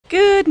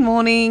Good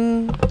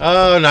morning.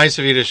 Oh, nice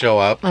of you to show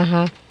up.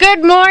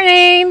 Good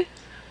morning.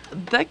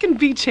 That can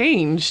be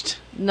changed.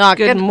 Not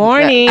Good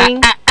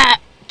morning.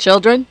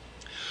 Children.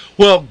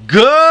 Well,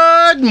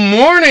 good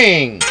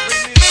morning.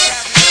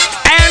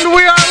 And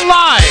we are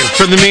live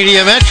from the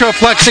Media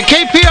Metroplex at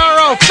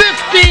KPRO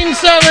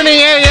 1570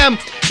 AM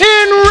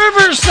in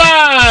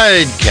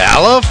Riverside,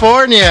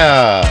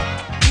 California.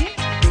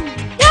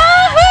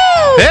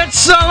 Yahoo!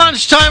 It's the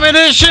lunchtime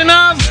edition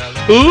of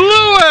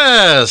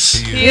Lewis.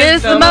 He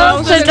is the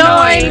most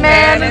annoying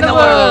man in the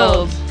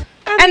world.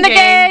 And the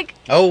gig.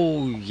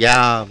 Oh,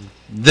 yeah.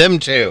 Them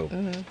two.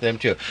 Them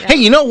two. Hey,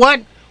 you know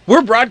what?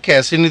 We're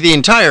broadcasting to the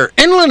entire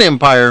Inland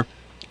Empire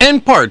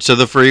and parts of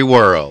the free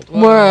world.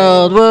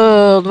 World.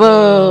 What a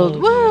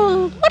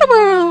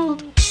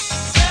world.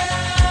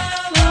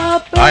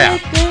 Oh, yeah.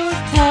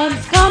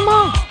 Come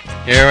on.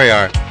 Here we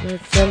are.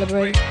 Let's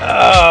celebrate.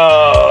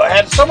 Oh,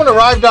 had someone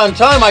arrived on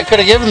time, I could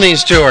have given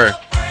these to her.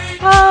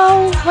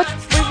 Oh, what are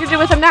you going to do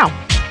with them now?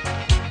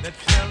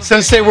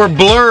 Since they were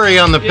blurry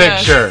on the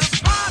Yes. picture.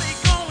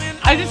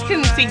 I just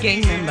couldn't see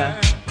gang member.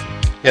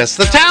 Yes,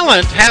 the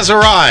talent has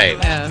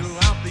arrived. Yes.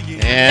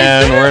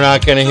 And we're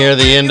not going to hear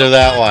the end of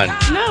that one.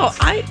 No,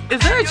 is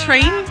there a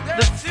train?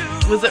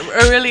 Was it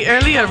really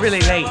early or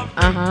really late?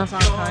 Uh-huh.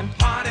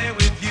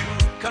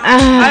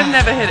 I've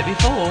never hit it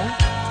before.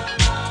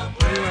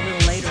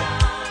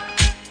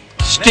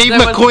 Steve There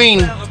was-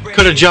 McQueen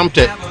could have jumped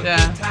it.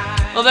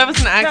 Yeah. Well, there was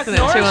an accident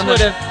too on the.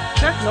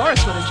 Chuck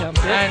Norris would have jumped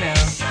it. I know.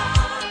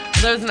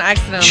 There was an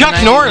accident. On Chuck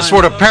the Norris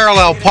 91. would have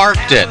parallel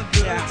parked it.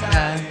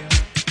 Yeah.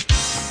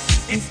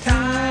 It's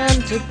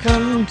time to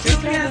come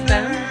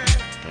together.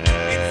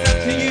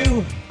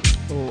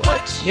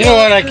 You know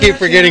what? I keep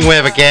forgetting we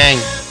have a gang.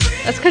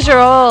 That's because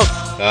you're old.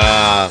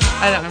 I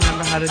don't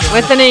remember how to do it.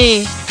 With an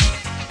E.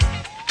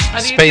 How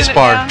do you Space turn it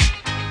bar. down?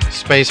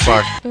 Space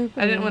bar.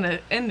 I didn't want to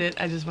end it.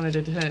 I just wanted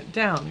to turn it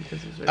down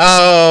because it was. Really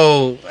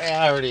Oh,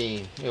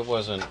 it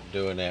wasn't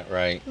doing that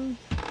right.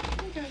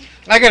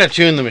 I got to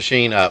tune the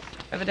machine up.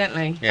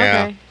 Evidently.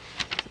 Yeah. Okay.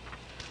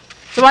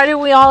 So why do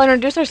we all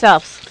introduce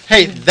ourselves?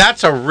 Hey,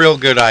 that's a real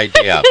good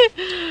idea.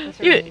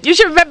 You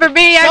should remember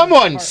me.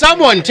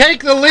 Someone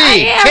take the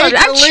lead. Take the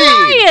I'm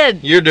lead. trying.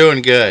 You're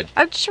doing good.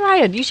 I'm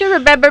trying. You should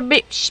remember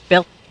me. Shh,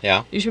 Bill.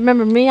 Yeah. You should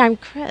remember me. I'm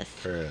Chris.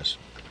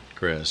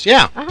 Chris.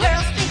 Yeah.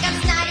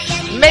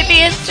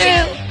 Maybe it's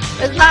true.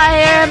 With my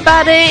hair and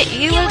body,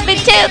 you would be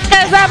too.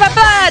 Cause I'm a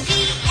blood.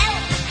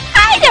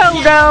 I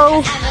don't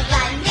know.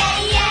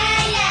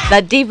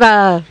 The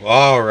diva.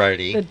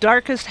 Alrighty. The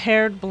darkest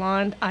haired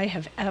blonde I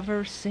have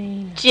ever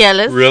seen.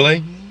 Jealous.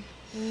 Really?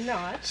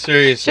 Not. Should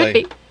Seriously.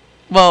 be.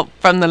 Well,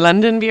 from the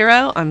London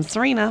Bureau, I'm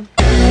Serena.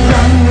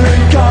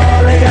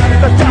 Calling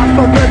at the top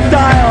of the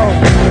dial.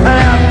 And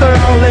after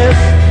all this,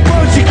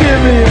 won't you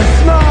give me a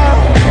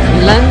smile?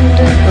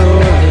 London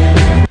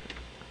calling.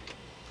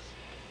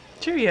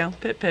 Cheerio.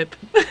 Pip pip.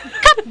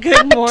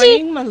 Good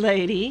morning, my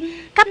lady.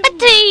 Cup of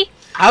tea.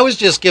 I was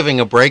just giving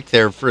a break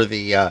there for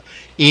the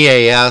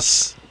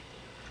EAS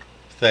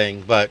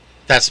thing, but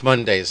that's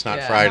Mondays, not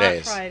Yeah.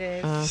 Fridays. Not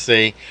Fridays.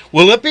 See,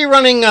 will it be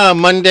running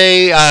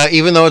Monday,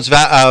 even though it's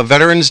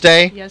Veterans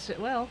Day? Yes, it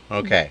will.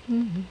 Okay.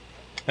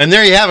 And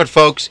there you have it,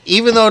 folks.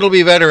 Even though it'll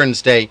be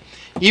Veterans Day,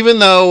 even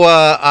though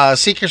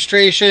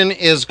sequestration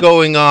is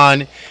going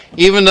on,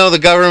 even though the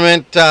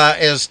government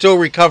is still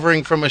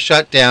recovering from a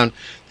shutdown,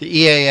 the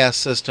EAS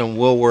system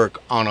will work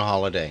on a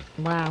holiday.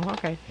 Wow,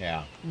 okay.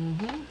 Yeah.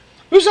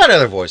 Who's that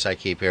other voice I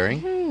keep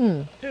hearing?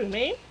 Who,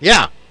 me?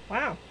 Yeah.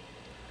 Wow.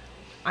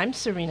 I'm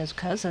Serena's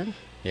cousin.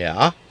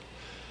 Yeah.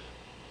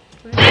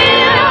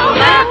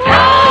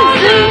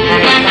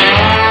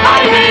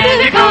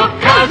 Identical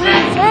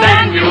cousins,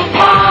 then you'll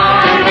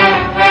find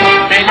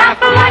they laugh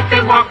alike,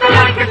 they walk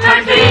alike, at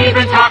times they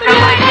even talk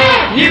alike.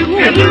 You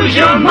can lose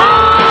your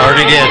mind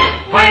Already did.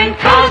 when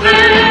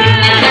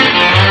cousins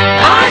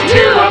are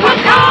two of a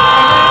kind.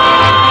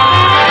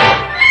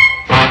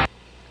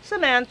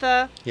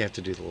 Samantha. You have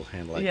to do the little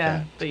hand like Yeah,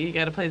 that. but you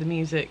got to play the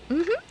music.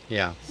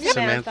 Yeah.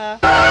 Samantha.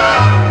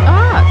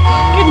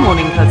 Ah. Good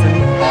morning, cousin.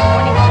 Good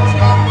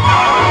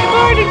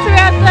morning,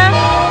 Samantha.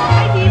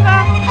 Hi,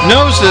 Diva.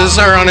 Noses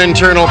are on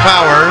internal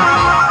power.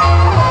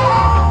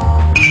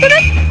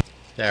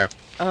 There.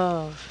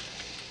 Oh.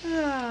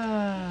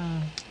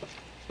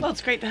 Well,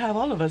 it's great to have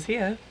all of us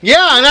here.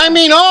 Yeah, and I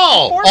mean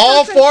all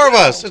Four-person four of show.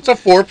 us. It's a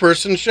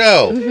 4-person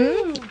show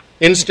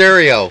in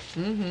stereo.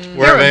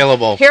 We're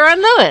available. Here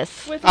on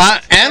Lewis. With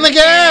And the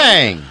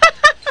gang.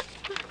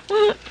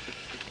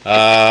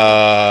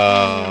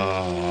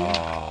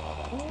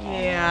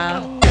 Yeah.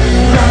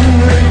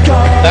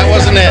 That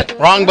wasn't it.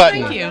 Wrong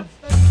button. Thank you.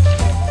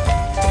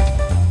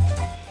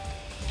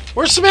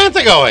 Where's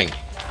Samantha going?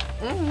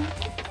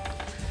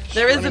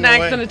 There is running an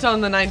away. accident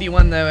on the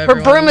 91, though, Her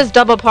everyone. broom is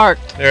double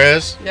parked. There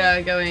is. Yeah,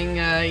 going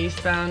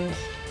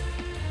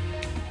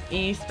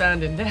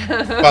eastbound and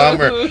down.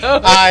 Bummer.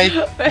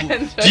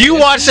 Do you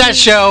watch that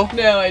show?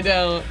 No, I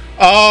don't.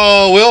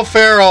 Oh, Will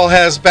Ferrell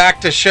has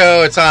backed a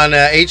show. It's on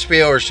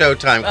HBO or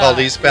Showtime called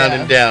Eastbound yeah.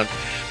 and Down.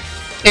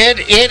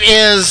 It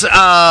is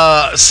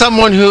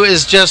someone who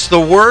is just the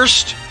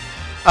worst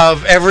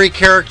of every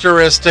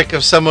characteristic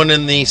of someone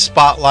in the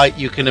spotlight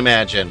you can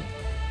imagine.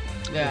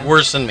 Yeah.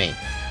 Worse than me.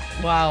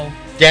 Wow.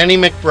 Danny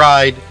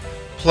McBride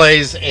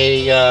plays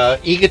a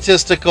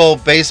egotistical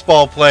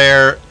baseball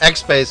player,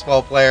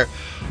 ex-baseball player.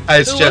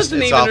 It's It just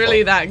wasn't it's even awful.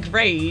 really that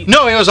great.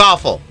 No, it was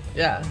awful.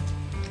 Yeah.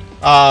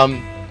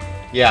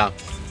 Yeah.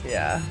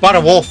 Yeah. Bought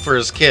a wolf for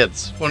his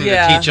kids. Wanted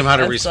to teach him how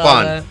to I saw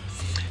respond. that.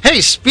 Hey,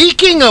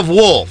 speaking of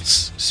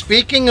wolves,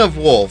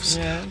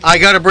 Yeah. I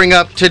got to bring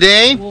up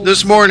today,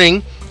 this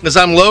morning, as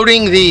I'm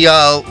loading the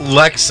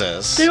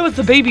Lexus. There was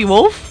the baby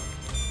wolf?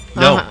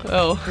 No,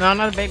 Oh. No,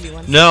 not a baby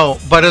one. no,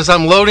 but as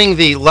I'm loading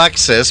the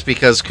Lexus,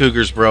 because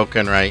Cougar's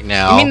broken right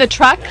now. You mean the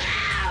truck?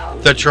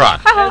 the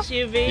truck?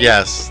 SUV.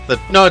 Yes.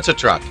 No, it's a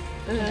truck.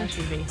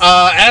 SUV.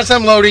 As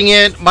I'm loading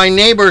it, my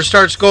neighbor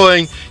starts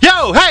going,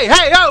 "Yo, hey,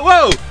 oh,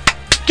 whoa!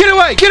 Get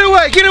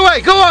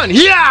away! Go on,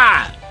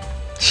 yeah!"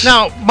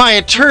 Now,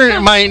 my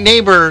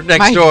neighbor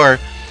next door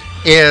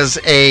is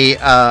a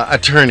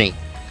attorney.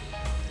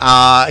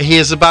 He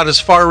is about as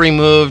far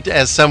removed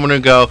as someone who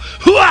go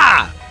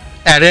hooah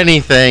at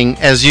anything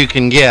as you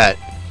can get,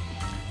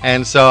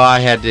 and so I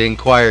had to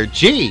inquire,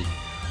 "Gee,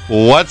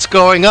 what's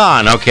going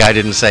on?" Okay, I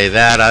didn't say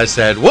that. I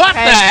said, "What the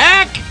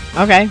heck?"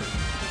 Okay.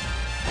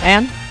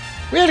 And?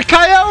 We had a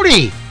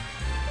coyote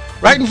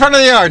right in front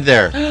of the yard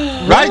there.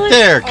 Right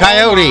there,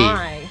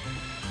 coyote.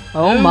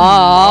 Oh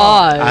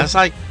my. I was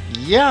like,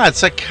 yeah,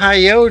 it's a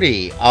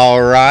coyote,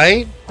 all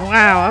right.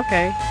 Wow,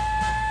 okay.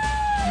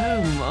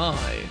 Oh my.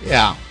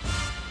 Yeah.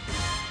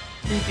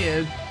 He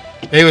did.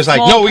 He was like,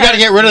 Small no, we got to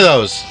pet. get rid of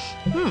those.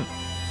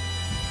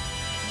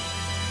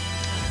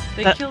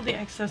 They That- killed the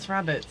excess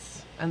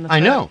rabbits and the I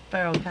know.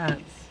 feral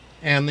cats.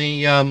 And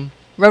the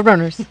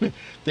Roadrunners.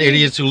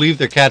 idiots who leave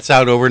their cats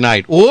out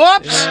overnight.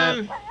 Whoops!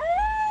 Don't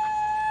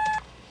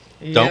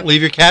Yep.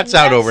 leave your cats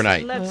out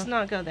overnight. Let's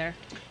not go there.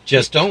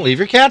 Just don't leave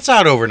your cats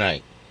out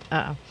overnight.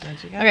 Uh-oh. That's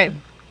what you got. Okay.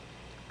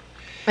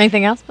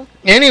 Anything else, Bill?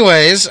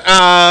 Anyways,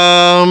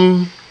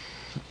 and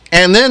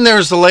then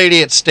there's the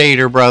lady at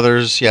Stater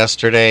Brothers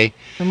yesterday.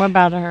 And what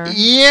about her?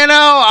 You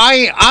know,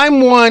 I'm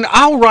one.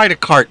 I'll ride a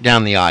cart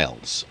down the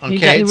aisles. You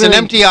Okay, it's an really-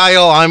 empty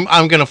aisle.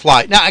 I'm gonna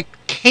fly. Now,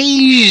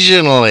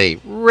 occasionally,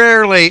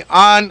 rarely,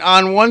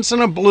 on once in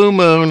a blue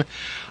moon,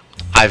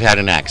 I've had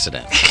an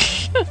accident.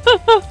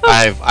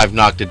 I've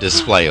knocked a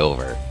display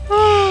over.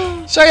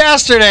 So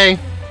yesterday,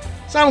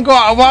 I'm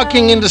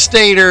walking into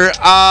Stater.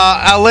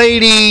 A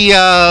lady,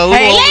 a little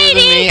Hey, older than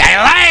me,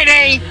 a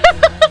lady.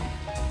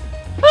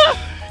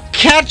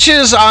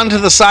 Catches onto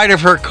the side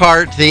of her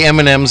cart the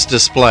M&M's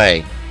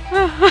display.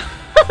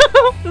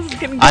 This is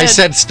getting good. I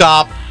said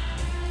stop.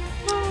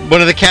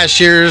 One of the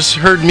cashiers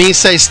heard me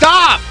say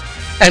stop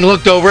and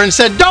looked over and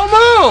said don't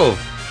move.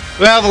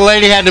 Well, the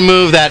lady had to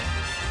move that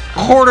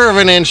quarter of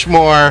an inch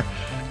more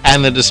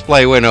and the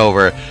display went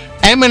over.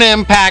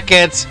 M&M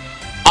packets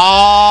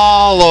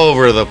all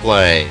over the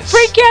place.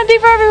 Free candy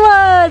for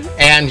everyone!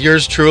 And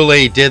yours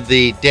truly did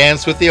the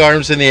dance with the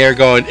arms in the air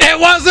going, it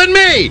wasn't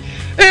me!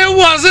 It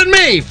wasn't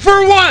me!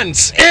 For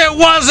once, it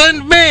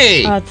wasn't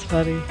me! That's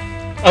funny.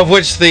 Of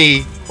which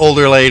the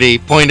older lady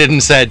pointed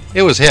and said,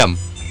 it was him.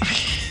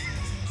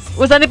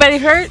 Was anybody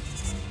hurt?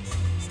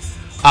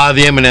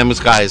 The M&M's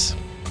guys.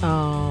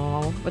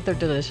 Oh, but they're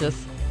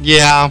delicious.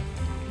 Yeah,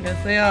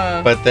 Yes, they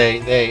are. but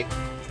they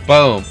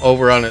boom,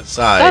 over on its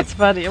side. That's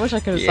funny. I wish I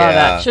could have saw Yeah,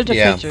 that. Should have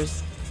yeah. took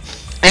pictures.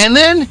 And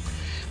then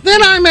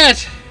I'm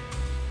at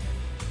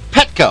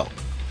Petco.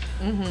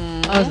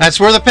 That's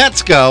where the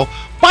pets go.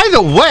 By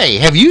the way,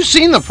 have you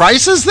seen the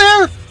prices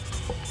there?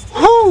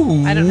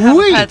 I don't have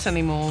Whoo-wee. pets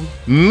anymore.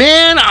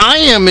 Man, I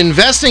am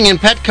investing in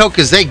Petco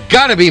because they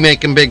got to be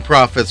making big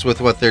profits with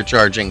what they're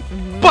charging.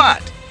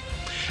 But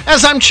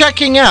as I'm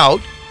checking out,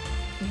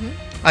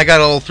 I got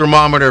a little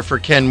thermometer for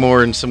Ken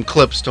Moore and some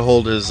clips to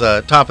hold his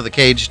top of the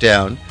cage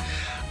down.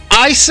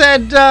 I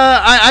said,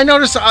 I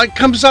noticed it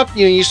comes up,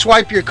 you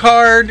swipe your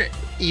card,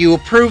 you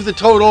approve the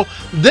total,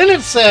 then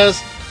it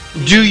says,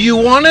 do you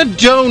want to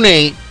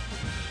donate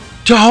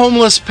to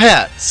homeless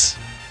pets?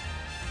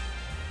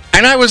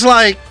 And I was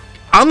like,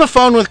 on the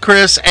phone with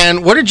Chris,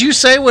 and what did you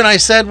say when I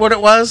said what it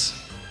was?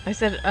 I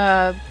said,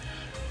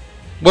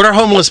 What are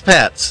homeless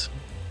pets?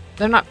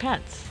 they're not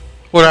pets.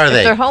 What are If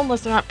they? they're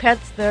homeless, they're not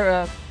pets.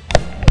 They're,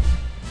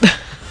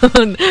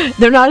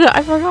 they're not,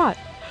 I forgot.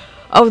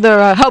 Oh,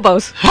 they're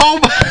hobos.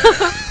 Home.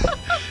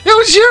 It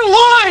was your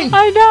line.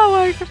 I know,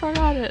 I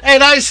forgot it.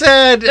 And I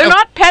said, They're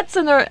not pets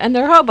and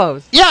they're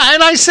hobos. yeah,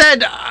 and I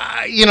said,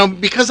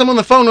 because I'm on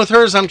the phone with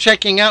hers, I'm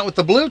checking out with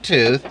the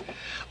Bluetooth.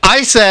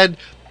 I said,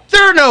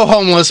 there are no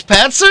homeless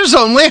pets. There's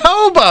only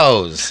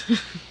hobos.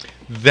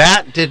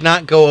 That did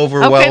not go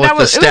over well with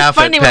the staff it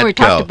was funny at when we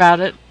talked Petco. about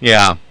it.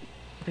 Yeah,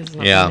 'Cause,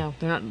 Yeah. No,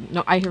 they're not,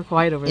 no, I hear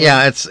quiet over there.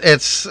 yeah. It's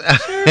it's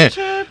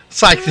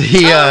like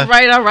the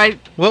All right.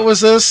 what was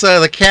this?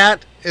 The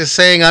cat is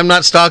saying, "I'm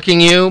not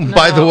stalking you."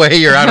 By the No. way,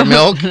 you're out of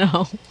milk.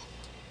 No.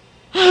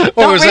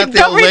 Or was that the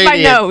don't old read my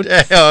lady?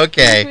 notes.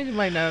 Okay. Read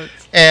my notes.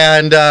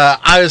 And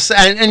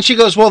and she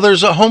goes, well,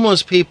 there's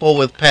homeless people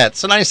with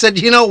pets. And I said,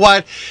 you know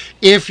what?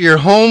 If you're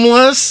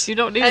homeless, You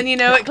don't need. And you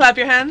know it, clap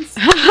your hands.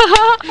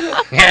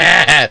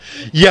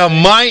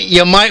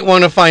 you might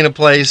want to find a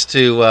place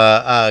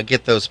to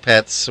get those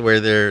pets where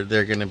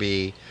they're going to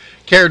be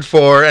cared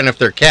for, and if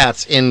they're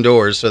cats,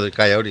 indoors so the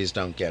coyotes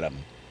don't get them.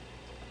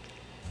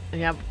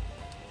 Yep.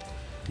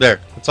 There.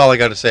 That's all I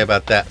got to say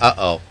about that.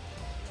 Uh-oh.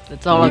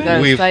 That's all I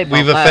gotta We've say.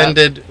 we've about that.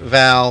 offended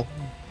Val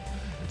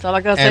That's all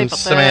I gotta say and about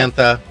that.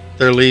 Samantha.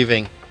 They're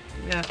leaving.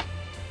 Yeah.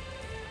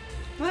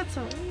 That's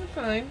all. We're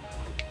fine.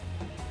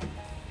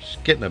 She's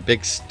getting a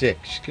big stick.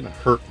 She's going to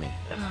hurt me.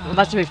 Well,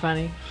 that should be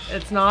funny.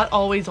 It's not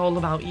always all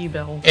about you,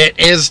 Bill. It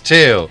is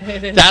too.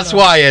 It is That's not.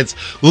 why it's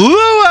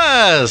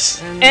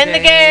Lewis. In the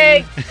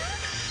game.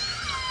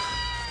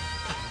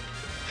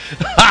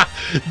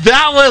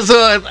 That was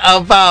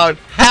about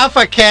half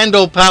a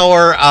candle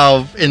power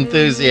of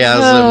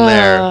enthusiasm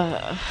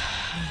there.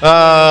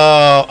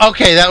 Oh,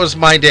 okay. That was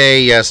my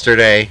day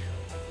yesterday.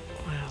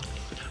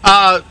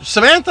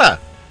 Samantha,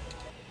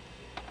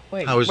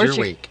 Wait, how was where'd your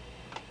she- week?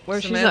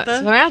 Where's Samantha?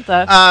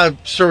 Samantha.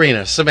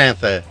 Serena,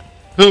 Samantha,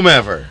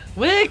 whomever.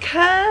 We're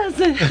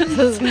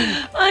cousins.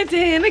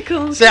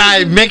 Identical. See,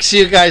 I mix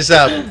you guys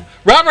up.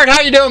 Robert, how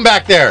you doing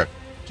back there?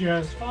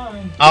 Just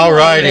fine. All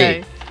righty.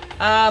 Okay.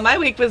 My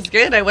week was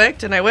good. I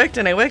worked and I worked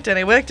and I worked and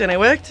I worked and I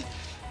worked.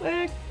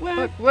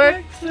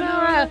 Work,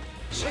 Sonora.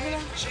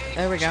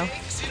 There we go.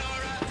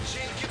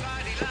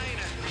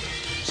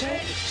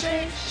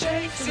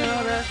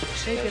 Sonora,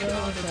 shake it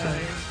all the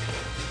time.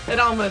 It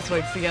almost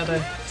works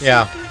together.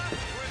 Yeah.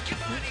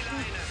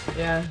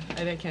 Yeah,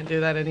 I can't do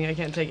that any. I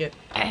can't take it.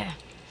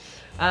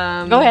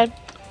 Go ahead.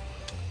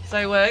 So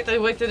I worked. I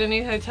worked at a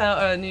new hotel,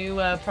 or a new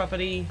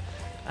property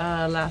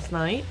last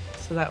night.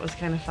 So that was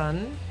kind of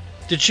fun.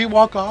 Did she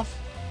walk off?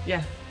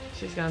 Yeah,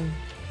 she's gone.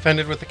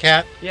 Offended with the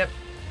cat? Yep.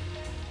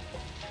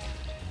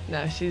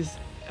 No, she's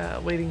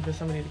waiting for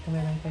somebody to come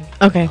in, I think.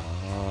 Okay.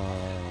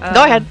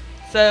 Go ahead.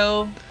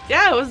 So,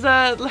 yeah, it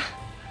was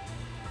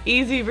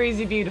easy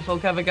breezy beautiful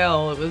cover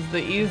girl. It was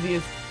the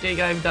easiest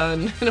gig I've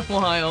done in a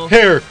while.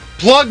 Here,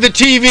 plug the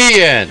TV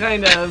in.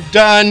 Kind of.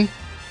 Done.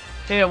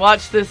 Here,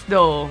 watch this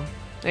door.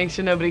 Make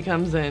sure nobody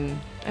comes in.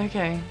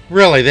 Okay.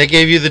 Really, they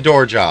gave you the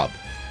door job.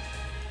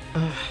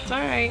 It's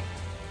alright.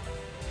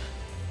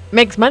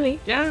 Makes money.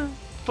 Yeah.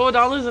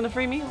 $4 and a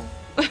free meal.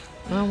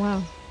 Oh,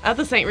 wow. At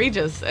the St.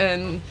 Regis.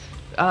 And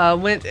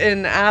went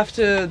in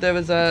after there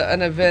was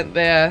an event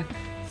there.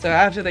 So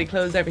after they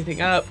closed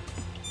everything up,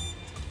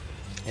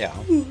 Yeah.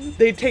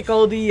 they take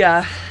all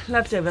the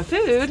leftover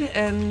food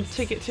and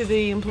take it to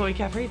the employee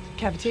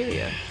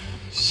cafeteria.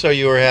 So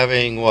you were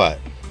having what?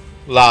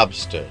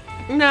 Lobster.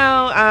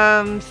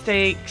 No,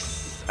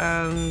 steaks.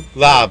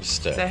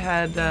 Lobster. They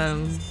had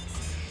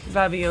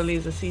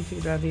raviolis, a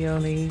seafood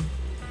ravioli,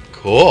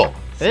 Cool.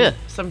 Ugh.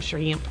 some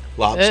shrimp.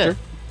 Lobster?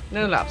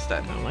 No lobster.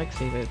 I don't like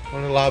seafood.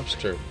 What a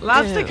lobster.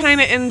 Lobster Ew.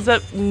 kind of ends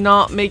up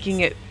not making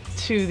it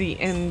to the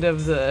end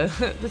of the.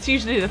 That's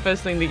usually the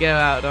first thing to go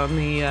out on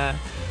the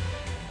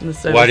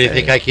service. Why do you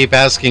think I keep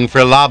asking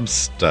for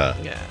lobster?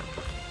 Yeah.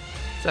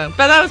 So,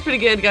 but that was pretty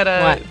good. Got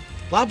a What?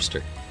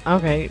 Lobster.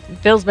 Okay.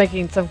 Bill's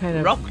making some kind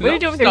of. Rock What are you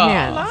doing with your lobster.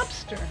 hands?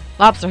 Lobster.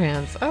 Lobster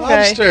hands. Okay.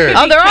 Lobster.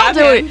 Oh, they're all Crab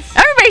doing it. hands.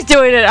 Everybody's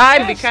doing it.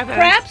 I'm. Could be crab hands.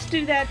 Crabs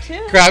do that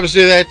too. Crabs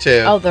do that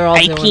too. Oh, they're all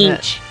doing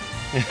it.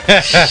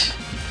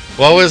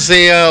 What was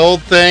the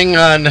old thing?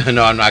 No,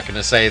 I'm not going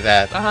to say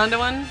that. The Honda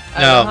one? No.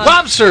 The Honda-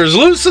 Lobsters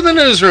loose in the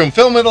newsroom.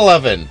 Film at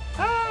 11.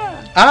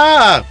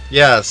 Ah,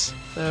 yes.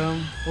 So,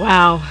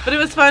 Wow. but it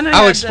was fun.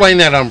 I'll explain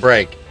that on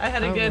break. I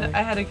had a Oh, good. really?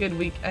 I had a good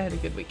week. I had a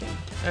good weekend.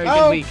 Or a good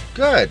Oh, week.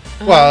 good.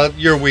 Well,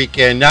 your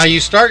weekend. Now you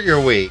start your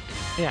week.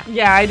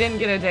 Yeah, I didn't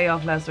get a day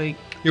off last week.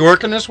 You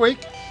working this week?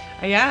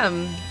 I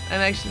am.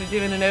 I'm actually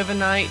doing an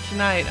overnight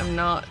tonight. I'm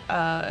not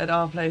at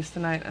our place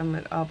tonight. I'm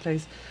at our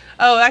place.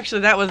 Oh,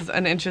 actually, that was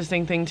an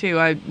interesting thing too.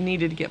 I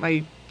needed to get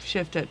my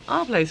shift at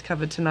our place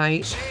covered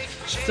tonight.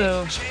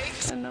 So,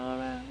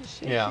 Sonora,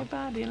 shake Yeah. your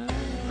body.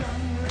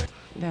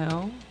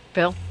 No.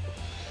 Bill.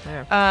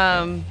 There.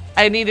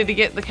 I needed to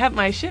get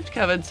my shift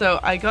covered, so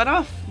I got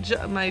off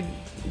my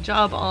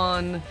job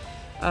on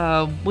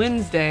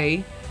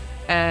Wednesday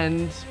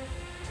and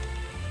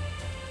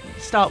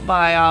stopped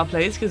by our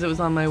place because it was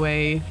on my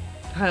way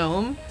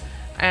home,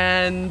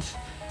 and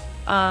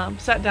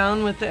sat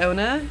down with the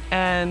owner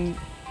and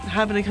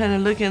happened to kind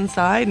of look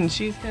inside, and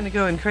she's kind of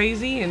going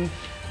crazy, and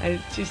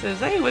she says,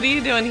 "Hey, what are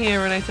you doing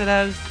here?" And I said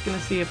I was gonna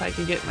see if I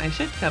could get my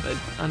shift covered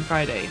on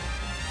Friday.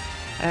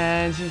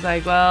 And she's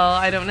like, "Well,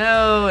 I don't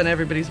know," and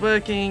everybody's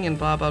working and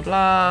blah blah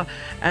blah.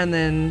 And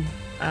then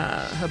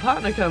her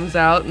partner comes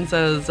out and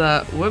says,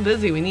 "We're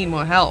busy, we need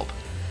more help."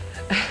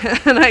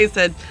 And I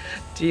said,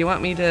 "Do you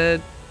want me to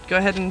go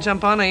ahead and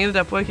jump on?" I ended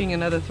up working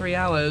another 3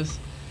 hours.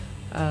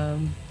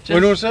 When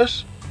was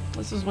this?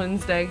 This was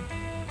Wednesday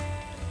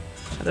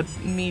at a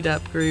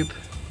meetup group.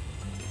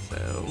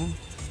 So,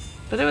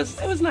 but it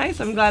was nice.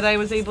 I'm glad I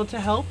was able to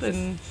help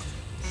and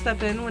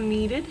step in when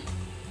needed.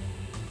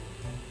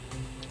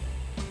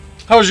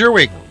 How was your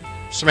week,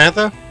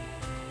 Samantha?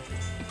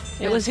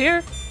 It was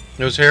here.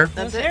 It was here.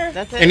 That's There. it.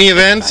 That's it. Any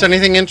events?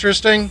 Anything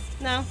interesting?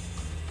 No.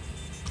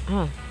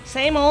 Oh.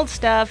 Same old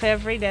stuff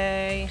every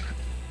day.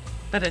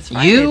 But it's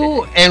Friday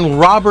You today. and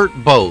Robert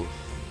both.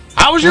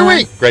 How was your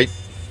week? Great.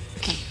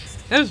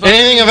 It was fun.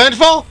 Anything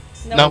eventful?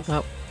 Nope.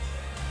 Nope.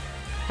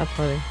 That's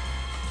funny.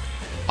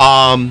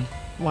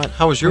 What?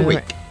 How was your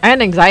week? I had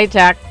an anxiety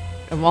attack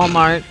at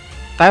Walmart.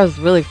 That was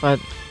really fun.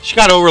 She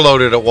got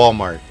overloaded at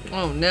Walmart.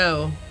 Oh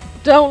no.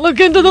 Don't look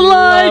into the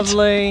light.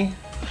 Lovely.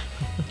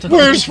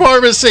 Where's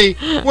pharmacy?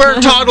 Where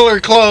are toddler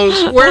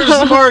clothes? Where's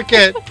the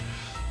market?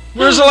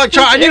 Where's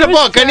electronic? I need a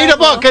book. I need a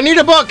book. I need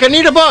a book. I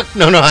need a book.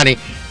 No, honey.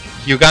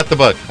 You got the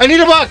book. I need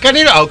a book. I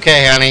need a...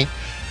 Okay, honey.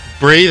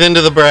 Breathe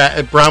into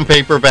the brown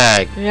paper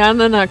bag. Yeah, and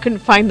then I couldn't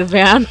find the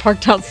van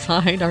parked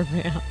outside our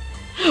van.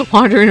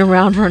 Wandering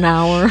around for an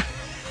hour.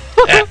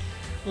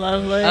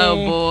 Lovely. Oh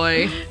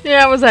boy.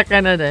 Yeah, it was that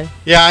kind of day.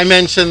 Yeah, I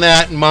mentioned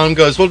that, and Mom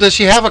goes, well, does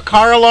she have a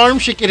car alarm?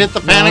 She could hit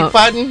the panic No.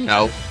 button?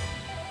 No.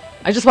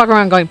 I just walk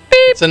around going, beep.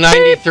 It's a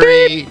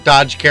 93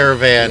 Dodge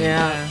Caravan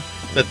Yeah.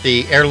 that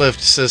the airlift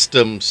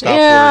system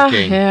stopped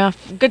working. Yeah.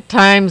 Good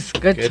times.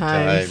 Good Good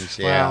times. times,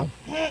 yeah.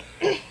 Wow.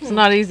 It's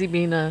not easy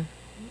being a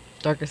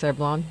darker side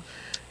blonde.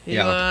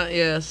 Yeah.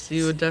 Yes,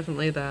 you would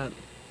definitely that.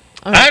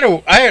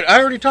 I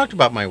already talked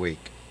about my week.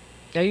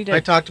 Yeah, you did. I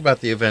talked about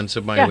the events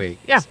of my yeah. week.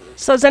 Yeah.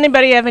 So does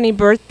anybody have any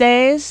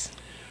birthdays?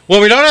 Well,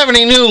 we don't have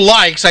any new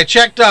likes. I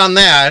checked on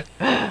that.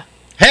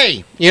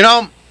 Hey,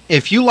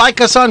 if you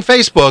like us on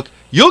Facebook,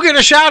 you'll get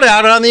a shout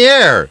out on the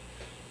air.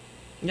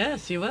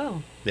 Yes, you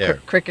will. There.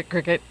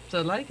 Cricket.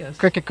 So like us.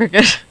 Cricket.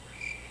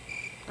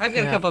 I've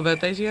got a couple of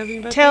birthdays. You have any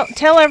birthdays?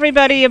 Tell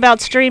everybody about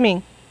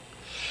streaming.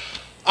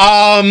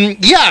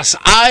 Yes,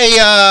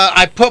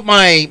 I put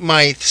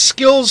my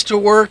skills to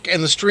work,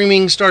 and the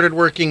streaming started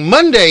working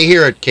Monday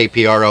here at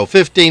KPRO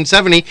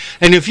 1570.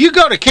 And if you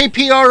go to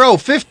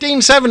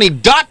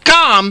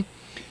KPRO1570.com,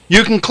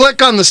 you can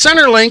click on the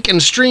center link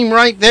and stream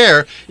right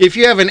there. If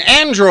you have an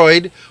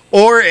Android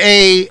or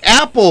a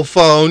Apple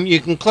phone, you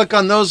can click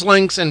on those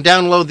links and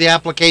download the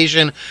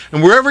application.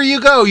 And wherever you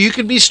go, you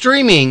could be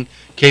streaming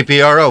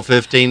KPRO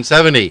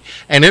 1570.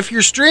 And if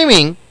you're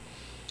streaming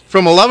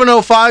from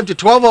 11:05 to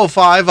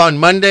 12:05 on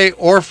Monday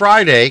or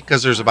Friday,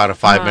 because there's about a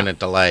 5-minute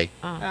delay.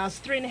 It's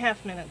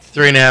 3.5 minutes.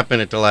 3.5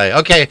 minute delay.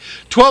 Okay,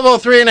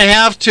 12:03 and a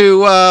half to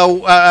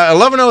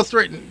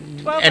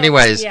 11:03. 12,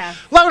 Anyways, yeah.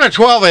 11 or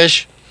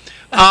 12-ish.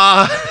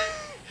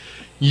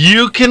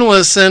 You can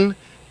listen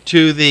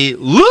to the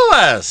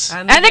Lewis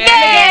And the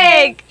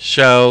gang!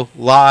 show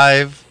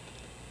live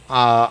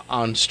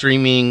on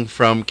streaming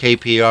from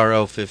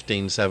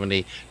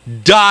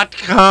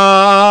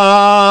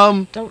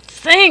KPRO1570.com. Don't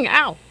sing.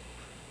 Ow.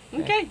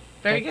 Okay.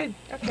 Very good.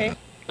 Okay.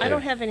 I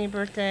don't have any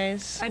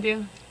birthdays. I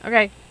do.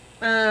 Okay.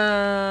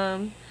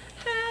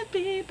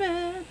 Happy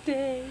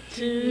birthday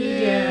to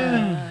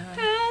you.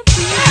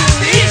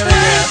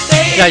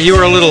 Yeah, you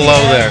were a little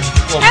low there. A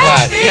little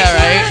flat. Yeah,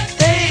 right?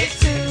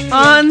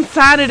 On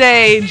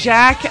Saturday,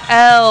 Jack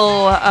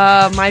L.,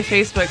 my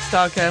Facebook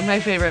stalker, my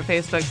favorite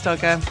Facebook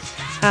stalker.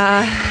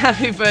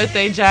 Happy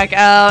birthday, Jack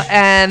L.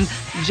 and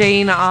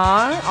Jane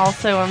R.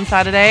 Also on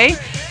Saturday.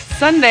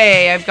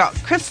 Sunday, I've got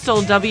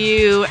Crystal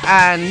W.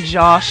 and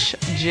Josh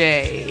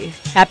J.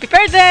 Happy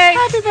birthday.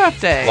 Happy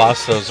birthday.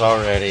 Lost those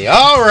already.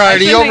 All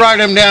righty, I you'll think- write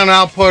them down.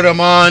 I'll put them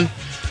on.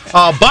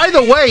 By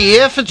the way,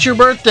 if it's your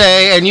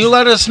birthday and you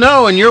let us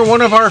know and you're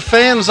one of our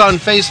fans on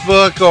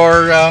Facebook,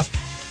 or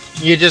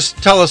you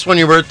just tell us when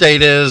your birthday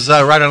is,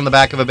 right on the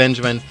back of a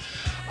Benjamin,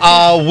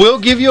 we'll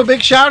give you a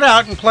big shout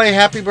out and play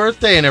happy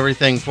birthday and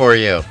everything for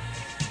you.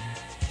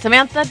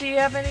 Samantha, do you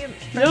have any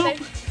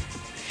birthdays?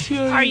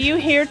 Nope. Are you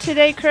here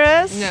today,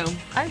 Chris? No.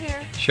 I'm here.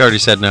 She already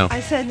said no. I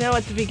said no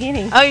at the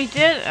beginning. Oh, you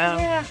did? Oh.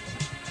 Yeah.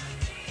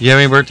 You have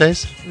any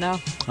birthdays? No.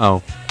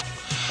 Oh.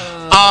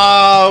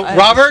 I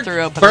Robert, just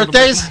threw up a little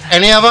birthdays? bit.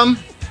 Any of them?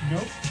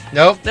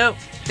 Nope. Nope.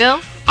 Bill?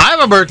 I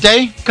have a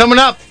birthday coming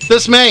up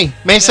this May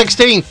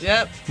 16th.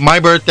 Yep. My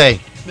birthday.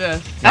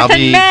 Yes. I'll That's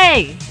in be-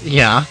 May.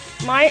 Yeah.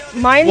 Mine's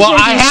Well, in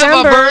I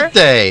have December. a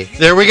birthday.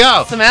 There we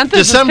go.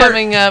 Samantha's December. is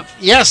coming up.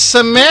 Yes,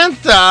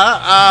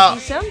 Samantha.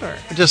 December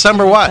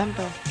December what?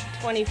 December.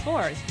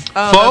 24th.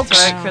 Oh, Folks.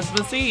 that's right.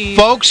 Christmas Eve.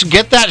 Folks,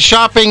 get that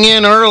shopping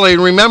in early.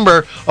 And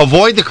remember,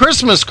 avoid the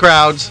Christmas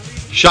crowds.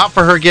 Shop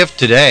for her gift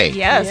today.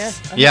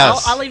 Yes.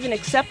 Yes. I'll even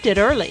accept it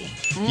early.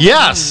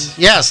 Yes,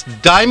 yes.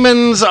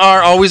 Diamonds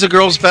are always a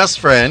girl's best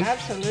friend.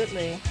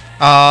 Absolutely.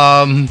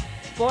 Really?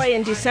 Boy,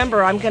 in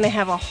December, I'm going to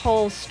have a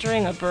whole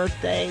string of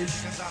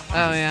birthdays.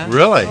 Oh, yeah.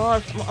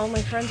 All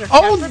my friends are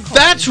Oh, Capricorns.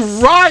 that's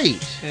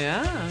right.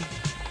 Yeah.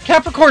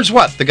 Capricorn's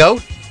what? The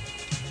goat?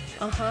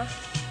 Uh-huh.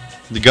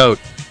 The goat.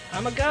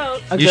 I'm a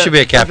goat. A You goat. should be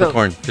a A goat.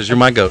 Capricorn because you're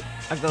my goat.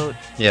 A goat.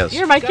 Yes.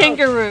 You're my Goat.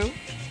 kangaroo.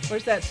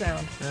 Where's that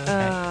sound?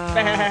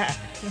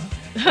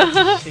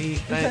 She,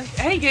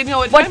 hey, you know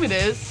what What? time it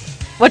is?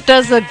 What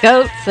does a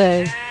goat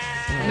say?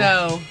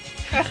 No.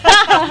 You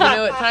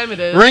know what time it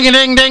is? Ring a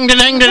ding ding ding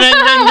ding ding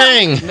ding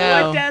ding.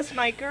 No. What does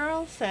my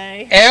girl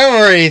say?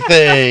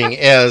 Everything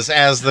is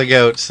as the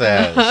goat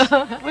says.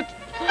 What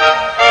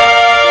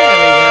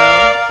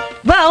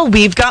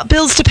we've got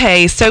bills to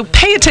pay, so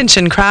pay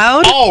attention,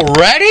 crowd.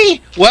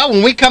 Already? Well,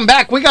 when we come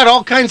back, we got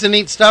all kinds of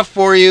neat stuff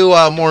for you.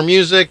 More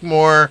music,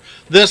 more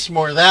this,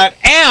 more that,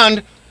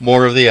 and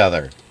more of the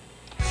other.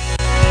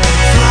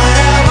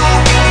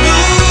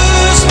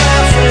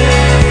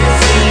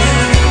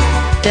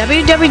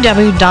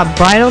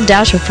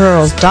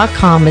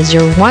 www.bridal-referrals.com is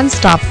your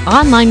one-stop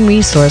online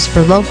resource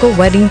for local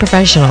wedding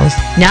professionals.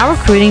 Now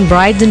recruiting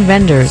brides and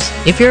vendors.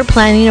 If you're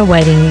planning a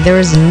wedding, there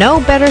is no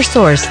better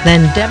source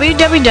than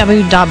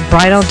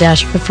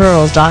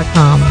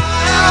www.bridal-referrals.com.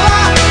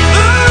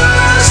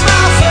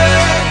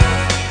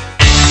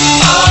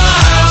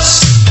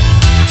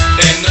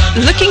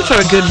 Looking for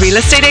a good real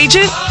estate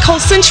agent? Call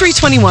Century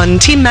 21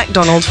 Team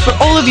MacDonald for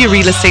all of your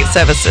real estate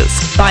services.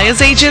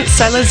 Buyer's agent,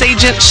 seller's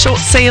agent, short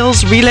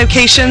sales,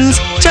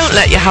 relocations. Don't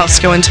let your house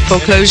go into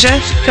foreclosure.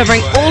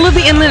 Covering all of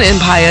the Inland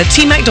Empire,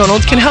 Team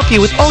MacDonald can help you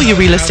with all your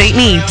real estate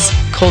needs.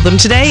 Call them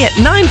today at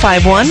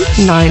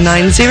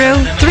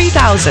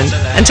 951-990-3000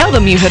 and tell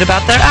them you heard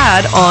about their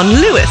ad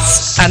on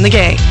Lewis and the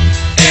Gang.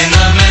 In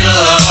the middle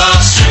of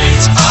our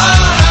streets, our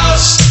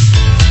house.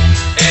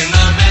 In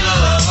the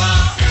middle of our...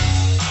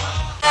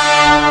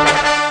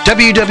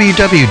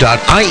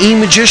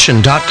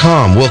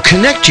 www.iemagician.com will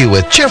connect you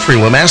with Jeffrey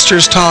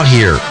Lemasters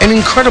Tahir, an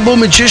incredible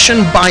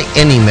magician by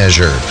any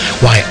measure.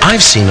 Why,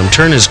 I've seen him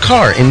turn his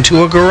car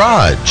into a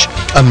garage.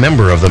 A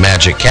member of the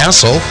Magic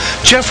Castle,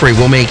 Jeffrey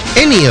will make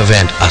any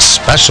event a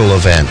special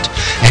event.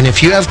 And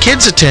if you have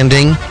kids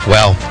attending,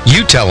 well,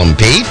 you tell them,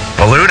 Pete.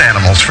 Balloon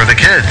animals for the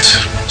kids.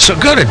 So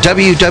go to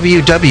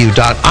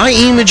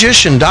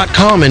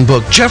www.iemagician.com and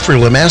book Jeffrey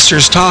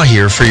Lemasters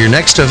Tahir for your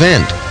next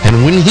event.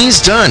 And when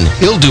he's done,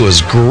 he'll do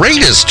his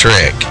greatest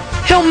trick.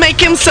 He'll make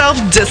himself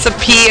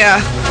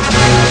disappear.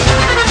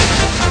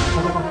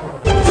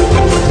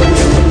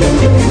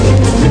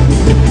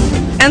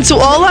 And to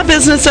all our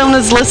business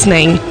owners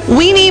listening,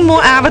 we need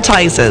more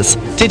advertisers.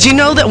 Did you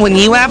know that when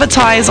you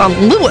advertise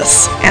on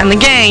Lewis and the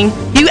Gang,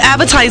 you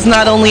advertise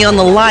not only on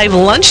the live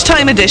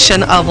lunchtime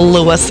edition of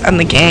Lewis and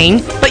the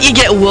Gang, but you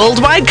get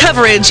worldwide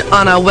coverage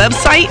on our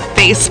website,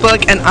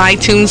 Facebook, and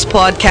iTunes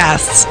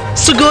podcasts.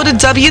 So go to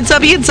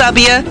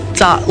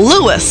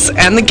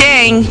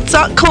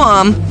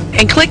www.lewisandthegang.com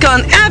and click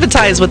on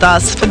Advertise with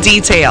Us for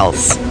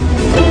details.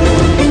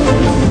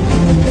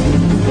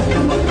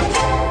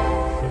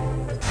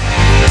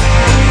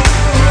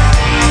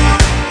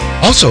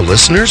 Also,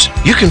 listeners,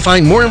 you can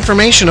find more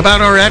information about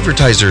our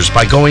advertisers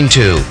by going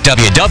to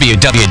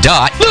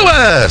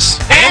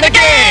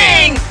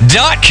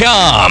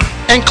www.lewisandthegang.com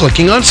and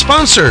clicking on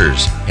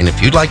sponsors. And if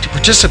you'd like to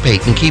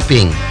participate in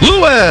keeping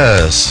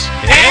Lewis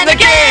and the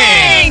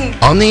Gang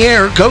on the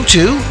air, go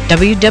to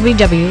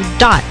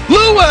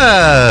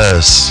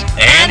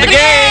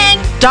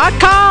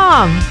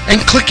www.lewisandthegang.com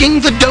and clicking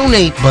the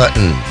donate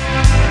button.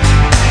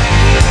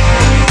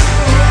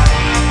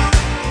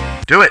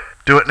 Do it.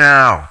 Do it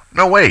now.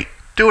 No, wait.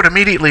 Do it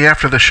immediately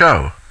after the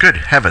show. Good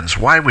heavens,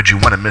 why would you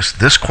want to miss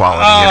this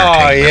quality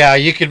entertainment? Oh, yeah,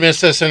 you could miss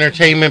this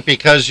entertainment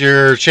because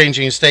you're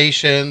changing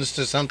stations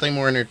to something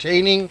more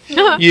entertaining.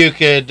 You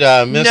could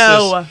miss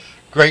this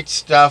great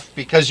stuff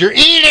because you're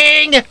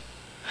eating!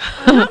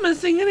 I'm not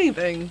missing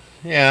anything.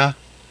 Yeah.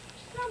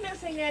 Not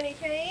missing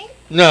anything.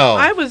 No.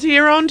 I was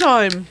here on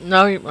time.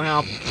 No,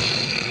 well.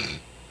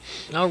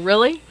 No,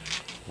 really?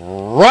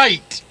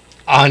 Right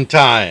on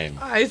time.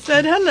 I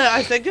said hello.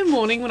 I said good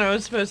morning when I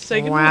was supposed to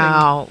say good morning.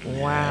 Wow.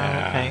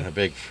 Yeah, Okay. a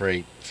big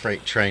freight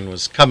train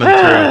was coming through.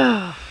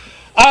 Okay.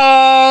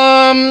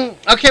 Oh,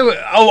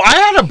 I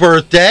had a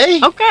birthday.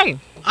 Okay.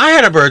 I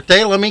had a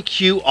birthday. Let me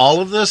cue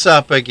all of this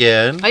up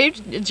again.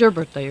 It's your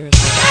birthday.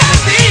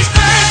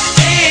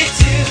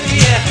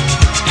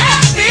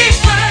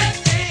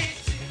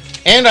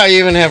 And I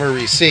even have a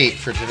receipt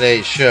for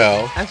today's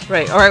show. That's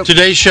great. All right.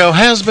 Today's show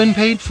has been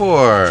paid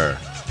for.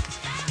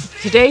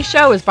 Today's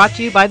show is brought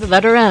to you by the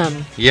letter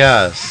M.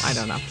 Yes. I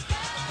don't know.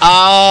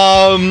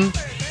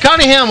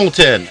 Connie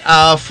Hamilton,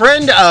 a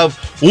friend of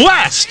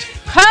West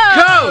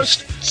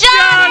Coast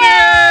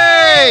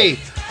Johnny,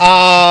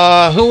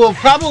 who will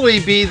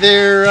probably be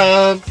there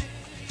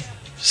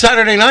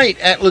Saturday night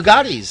at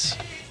Lugatti's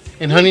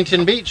in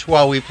Huntington Beach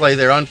while we play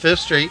there on 5th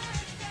Street.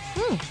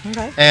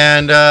 Okay.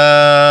 And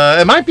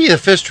it might be the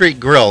 5th Street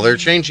Grill. They're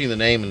changing the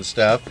name and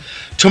stuff.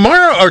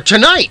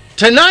 Tonight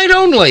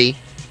only,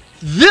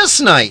 this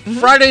night,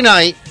 Friday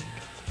night.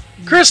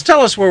 Chris,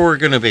 tell us where we're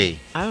going to be.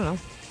 I don't know.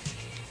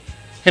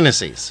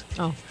 Hennessy's.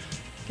 Oh.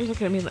 You're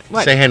looking at me like,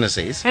 what? Say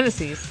Hennessy's.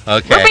 Hennessy's.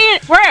 Okay.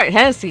 We're at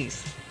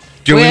Hennessy's.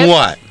 Doing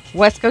what?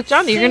 West Coast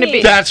Johnny. You're going to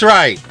be... That's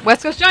right.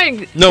 West Coast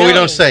Johnny. No, we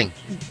don't sing.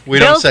 We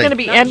Bill's don't sing. going to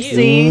be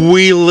MC.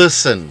 We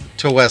listen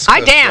to West Coast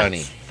I dance.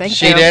 Johnny. Thank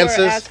she you. dances?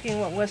 We were asking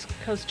what West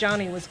Coast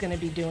Johnny was going to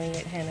be doing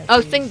at Hennessy.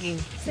 Oh, singing.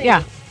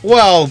 Yeah.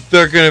 Well,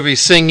 they're going to be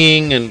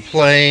singing and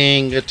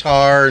playing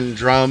guitar and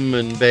drum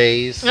and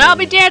bass. I'll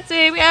be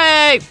dancing.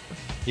 Yay.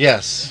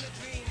 Yes.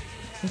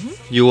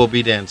 You will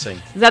be dancing.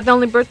 Is that the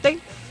only birthday?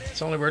 It's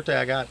the only birthday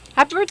I got.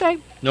 Happy birthday.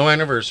 No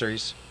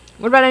anniversaries.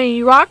 What about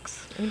any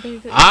rocks?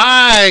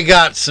 I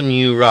got some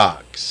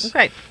U-Rocks.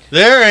 Okay.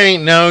 There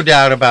ain't no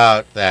doubt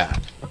about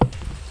that.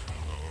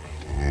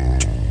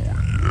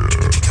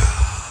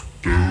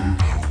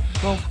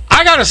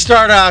 I got to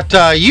start out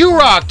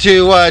U-Rock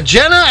to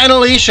Jenna and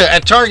Alicia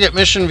at Target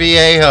Mission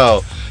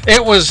Viejo.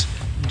 It was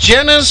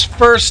Jenna's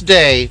first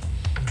day,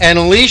 and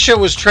Alicia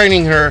was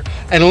training her,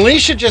 and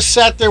Alicia just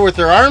sat there with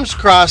her arms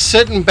crossed,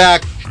 sitting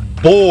back,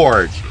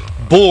 bored.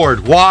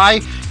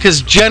 Why?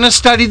 Because Jenna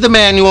studied the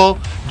manual,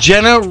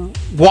 Jenna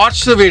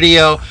watched the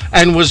video,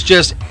 and was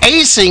just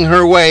acing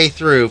her way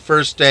through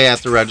first day at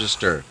the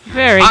register.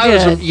 Very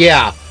good.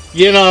 Yeah.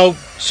 You know,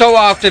 so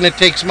often it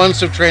takes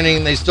months of training,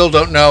 and they still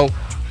don't know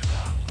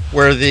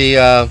where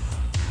the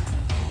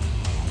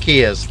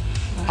key is.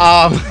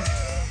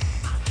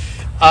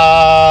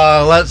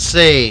 Let's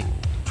see.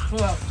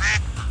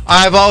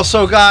 I've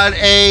also got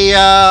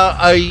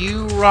a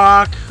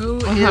U-Rock. Who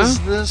is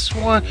this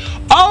one?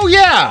 Oh,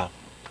 yeah.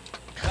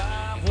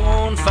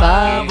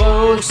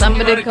 5-0,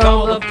 somebody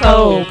call the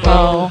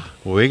po-po.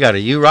 We got a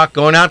U-Rock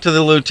going out to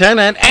the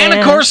lieutenant. And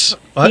of course...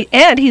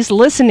 And he's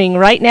listening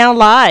right now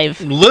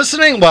live.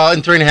 Listening? Well,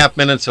 in 3.5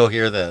 minutes he'll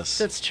hear this.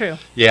 That's true.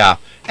 Yeah.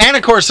 And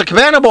of course the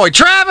Cabana boy,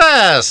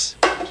 Travis!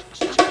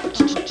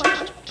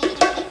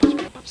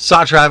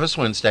 Saw Travis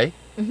Wednesday.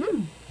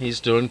 Mm-hmm. He's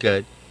doing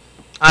good.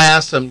 I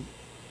asked him,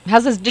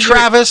 how's his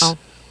Travis,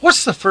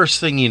 what's the first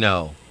thing you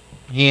know?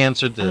 He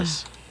answered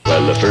this.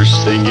 Well, the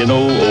first thing you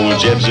know, old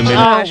Jeb's a minute.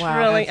 Oh, wow,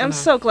 really? I'm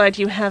so glad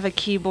you have a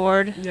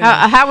keyboard.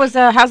 Yeah. How's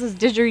his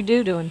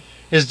didgeridoo doing?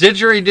 His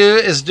didgeridoo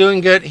is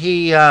doing good.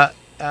 He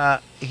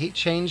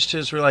changed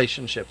his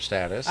relationship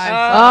status.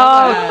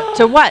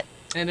 To what?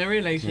 In a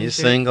relationship. He's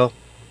single.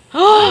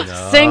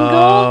 Single?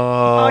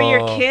 Oh,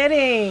 you're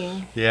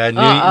kidding. Yeah,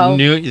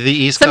 the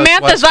East Coast.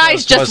 Samantha's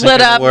eyes just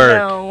lit up.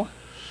 No.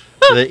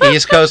 The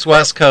East Coast,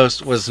 West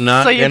Coast was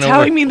not. So you're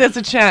telling me there's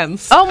a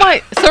chance? Oh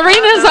my!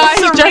 Serena's eyes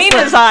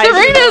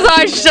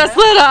just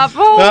lit up.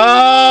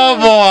 Oh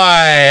boy!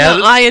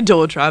 No, I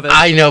adore Travis.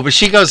 I know, but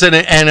she goes in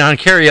and on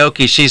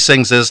karaoke she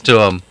sings this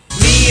to him.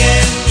 Me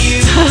and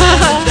you.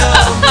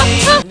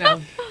 No.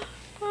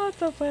 Oh, it's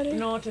so funny.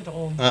 Not at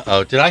all.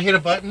 Uh-oh. Did I hit a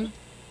button?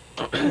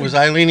 Was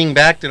I leaning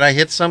back? Did I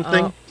hit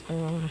something?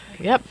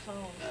 Yep.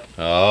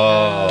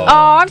 Oh.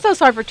 Oh, I'm so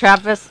sorry for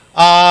Travis.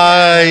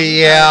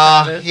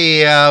 Yeah.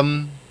 He, I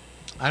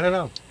don't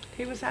know.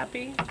 He was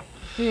happy.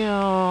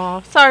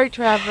 Yeah. Sorry,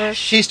 Travis.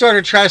 She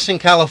started trashing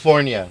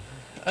California,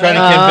 trying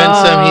to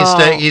convince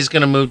him he's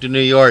going to move to New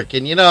York.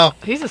 And, you know.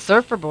 He's a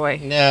surfer boy.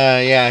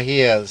 Yeah,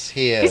 he is.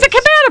 He's a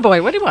cabana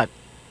boy. What do you want?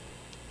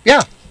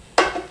 Yeah.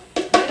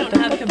 We don't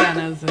have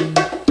cabanas in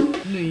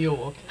New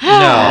York.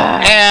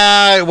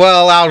 No.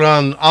 Well, out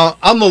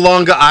on the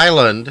Long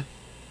Island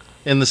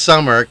in the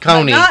summer,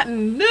 Coney. But not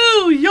in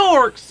New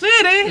York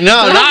City.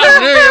 No, not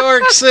in New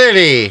York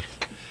City.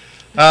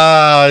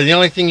 The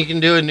only thing you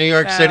can do in New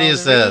York City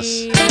is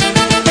this.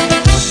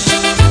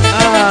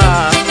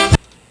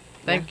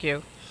 Thank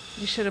you.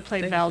 You should have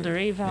played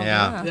Valderie.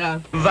 Yeah.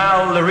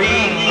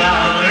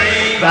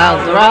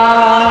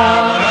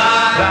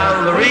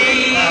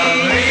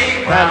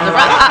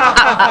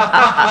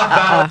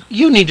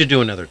 You need to do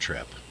another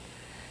trip.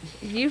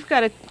 You've got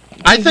to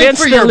I think convince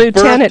for the your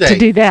lieutenant birthday, to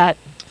do that.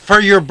 For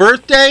your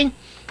birthday,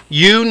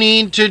 you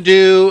need to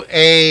do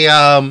a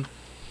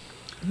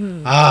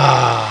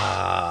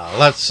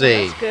let's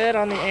see. That's good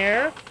on the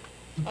air.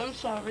 I'm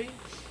sorry.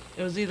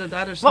 It was either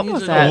that or What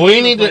was Sneezer that? or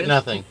We need to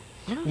nothing.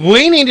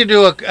 We need to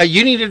do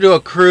you need to do a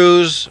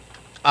cruise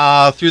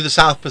through the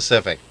South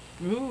Pacific.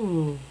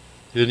 Ooh.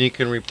 Then you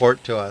can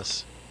report to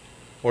us.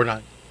 Or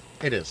not.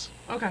 It is.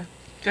 Okay.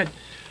 Good.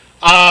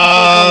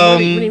 What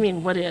do you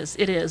mean, what is?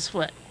 It is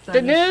what? That The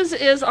is- news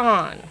is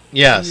on.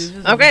 Yes.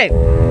 Okay.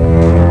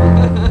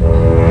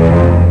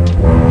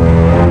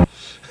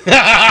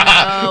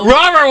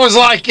 Robert was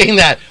liking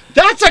that.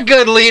 That's a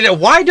good lead.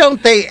 Why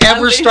don't they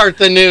ever start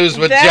the news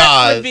with that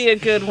Jaws? would be a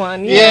good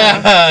one.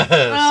 Yes.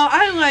 Well,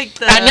 I like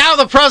that. And now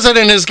the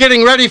president is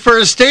getting ready for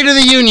his State of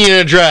the Union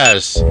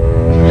address.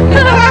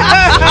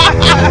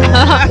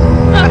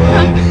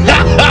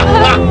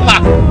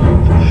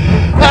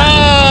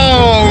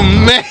 Oh,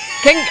 man.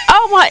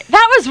 Oh my!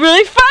 That was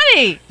really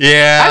funny.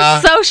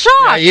 Yeah. I'm so shocked.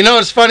 Yeah, you know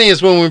what's funny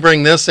is when we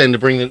bring this in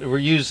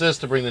we use this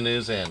to bring the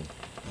news in.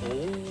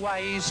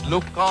 Always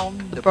look on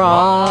the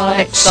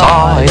Bright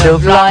side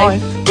of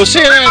life. We'll see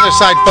you on the other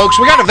side, folks.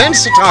 We got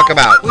events to talk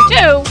about. We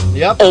do.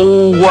 Yep.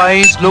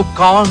 Always look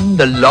on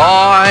the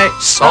light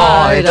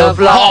side of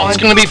Paul, life.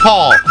 it's going to be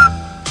Paul.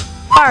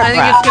 I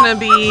think it's going to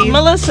be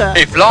Melissa.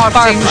 If life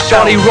seems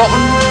jolly rotten,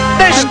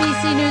 there's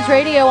NBC News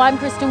Radio, I'm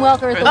Kristen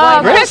Welker at the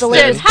White House. The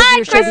latest Hi,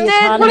 figures show the Kristen.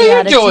 economy What are you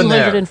added doing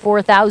there?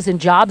 204,000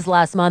 jobs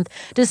last month,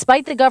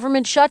 despite the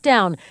government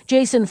shutdown.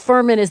 Jason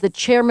Furman is the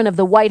chairman of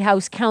the White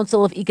House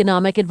Council of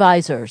Economic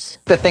Advisors.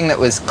 The thing that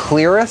was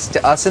clearest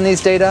to us in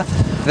these data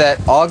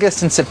that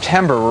August and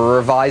September were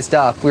revised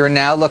up.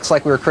 Looks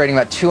like we were creating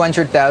about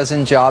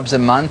 200,000 jobs a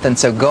month. And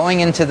so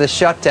going into the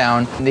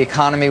shutdown, the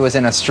economy was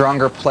in a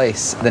stronger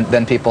place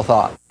than people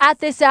thought. At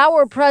this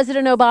hour,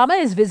 President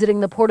Obama is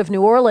visiting the Port of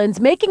New Orleans,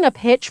 making a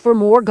pitch for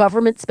more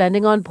government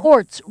spending on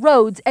ports,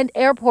 roads, and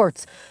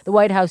airports. The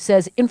White House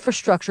says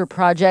infrastructure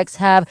projects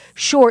have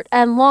short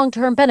and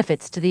long-term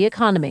benefits to the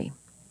economy.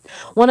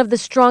 One of the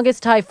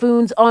strongest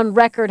typhoons on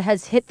record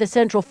has hit the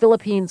central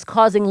Philippines,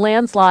 causing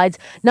landslides,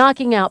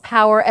 knocking out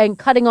power and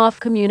cutting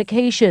off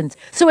communications.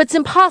 So it's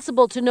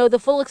impossible to know the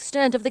full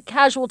extent of the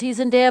casualties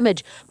and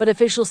damage, but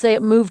officials say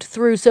it moved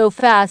through so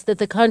fast that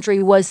the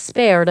country was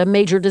spared a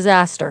major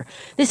disaster.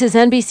 This is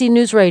NBC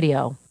News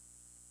Radio.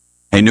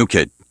 Hey, new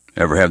kid,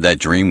 ever have that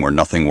dream where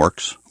nothing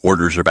works?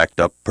 Orders are backed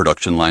up,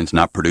 production lines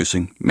not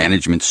producing,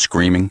 management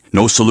screaming,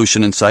 no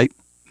solution in sight?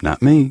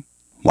 Not me.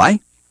 Why?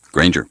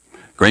 Grainger.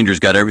 Grainger's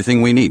got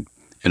everything we need.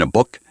 In a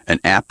book,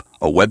 an app,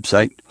 a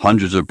website,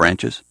 hundreds of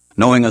branches.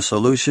 Knowing a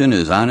solution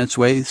is on its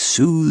way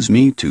soothes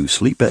me to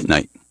sleep at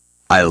night.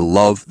 I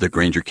love the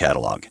Grainger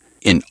catalog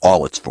in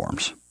all its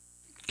forms.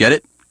 Get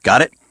it?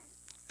 Got it?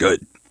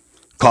 Good.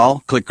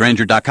 Call, click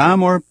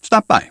Grainger.com, or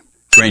stop by.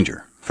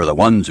 Grainger, for the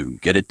ones who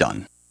get it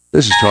done.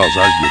 This is Charles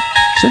Osgood.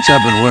 Since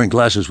I've been wearing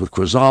glasses with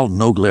Crizal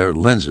no-glare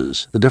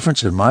lenses, the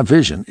difference in my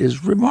vision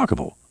is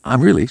remarkable.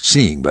 I'm really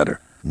seeing better.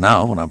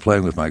 Now, when I'm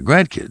playing with my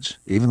grandkids,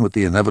 even with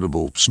the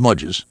inevitable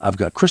smudges, I've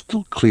got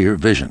crystal clear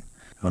vision.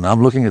 When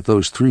I'm looking at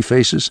those three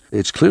faces,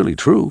 it's clearly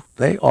true.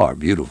 They are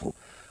beautiful.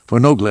 For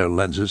no-glare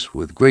lenses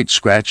with great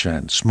scratch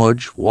and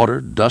smudge,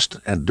 water, dust,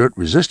 and dirt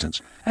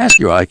resistance, ask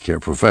your eye care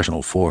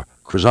professional for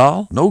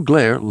Crizal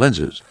no-glare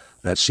lenses.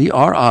 That's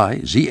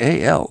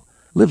C-R-I-Z-A-L.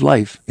 Live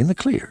life in the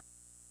clear.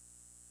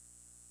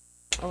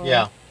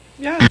 Yeah.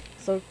 Yeah.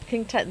 So,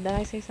 King Tut, did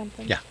I say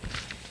something? Yeah.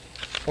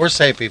 Or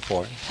say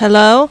before.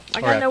 Hello?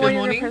 I gotta know when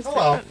you're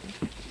Hello.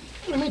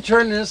 Let me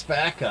turn this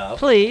back up.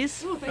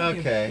 Please. Oh,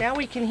 okay. Now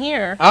we can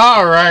hear.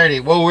 All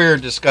righty. Well, we're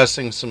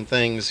discussing some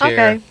things here.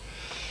 Okay.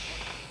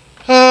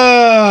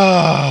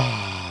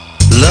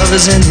 Love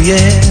is in the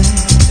air.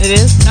 It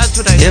is? That's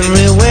what I do.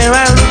 Everywhere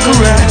I look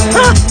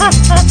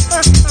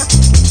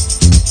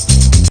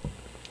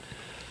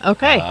around.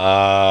 Okay.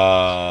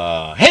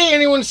 Hey,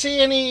 anyone see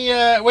any,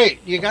 wait,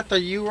 you got the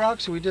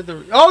U-Rocks? We did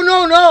the, oh,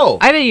 no.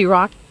 I did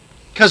U-Rock.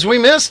 Because we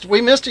missed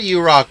a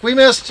U-Rock. We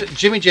missed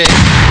Jimmy J.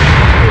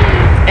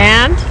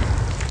 And?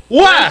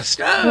 West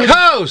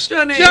Coast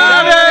Johnny!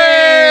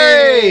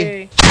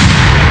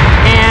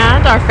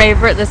 And our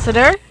favorite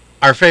listener?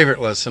 Our favorite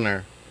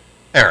listener,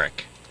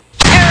 Eric.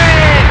 Be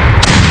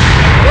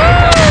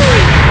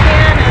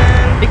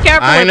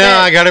careful. I know,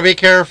 I gotta be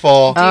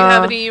careful. Do you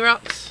have any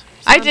U-Rocks?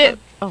 I did.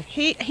 Oh,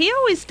 he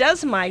always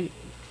does my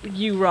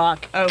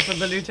U-Rock. Oh, for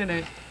the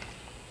lieutenant.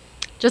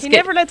 He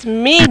never lets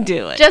me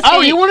do it.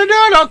 You want to do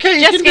it?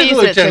 Okay, you can do the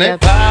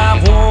lieutenant.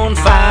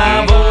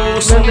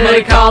 5150.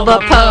 Somebody call the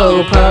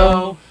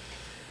po-po.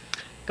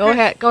 Go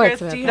ahead,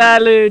 Samantha. The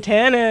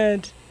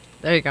lieutenant.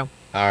 There you go.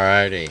 All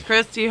righty.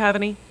 Chris, do you have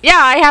any? Yeah,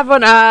 I have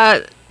one.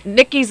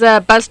 Nikki's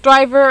a bus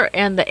driver,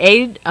 and the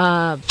aide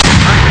on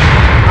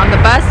the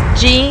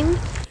bus, Jean.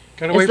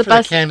 Gotta wait for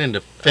the cannon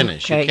to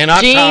finish. Okay. You cannot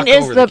Jean talk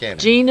is over the cannon.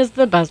 Jean is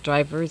the bus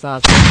driver. He's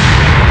awesome.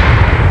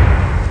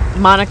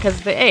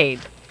 Monica's the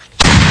aide.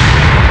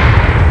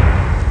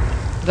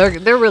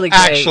 They're really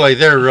great. Actually,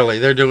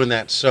 they're doing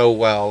that so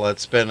well.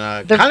 It's been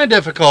kind of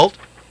difficult.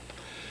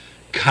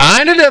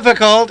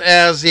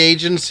 As the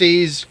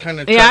agencies kind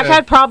of. Yeah, I've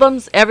had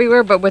problems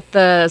everywhere, but with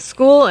the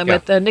school and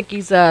with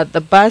Nikki's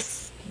the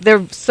bus,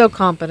 they're so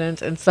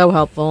competent and so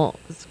helpful.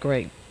 It's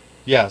great.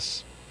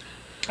 Yes,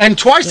 and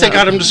twice they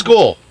got him to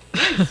school.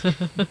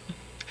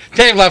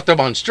 They've left him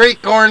on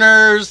street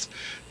corners.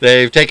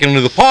 They've taken him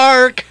to the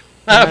park.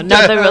 No,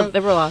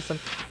 they were awesome.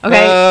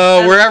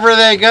 Okay. Wherever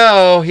they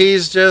go,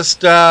 he's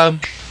just. That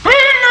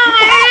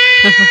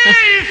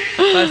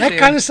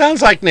kind of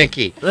sounds like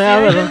Nikki.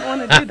 I didn't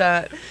want to do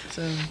that.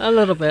 So. A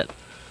little bit.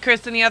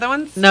 Chris, any other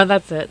ones? No,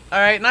 that's it. All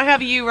right, and I have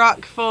a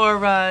U-Rock for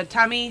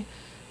Tammy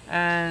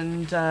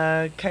and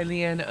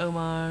Kylie and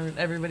Omar and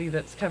everybody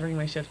that's covering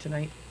my shift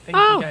tonight. Thank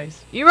you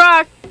guys. You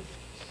rock.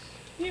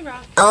 You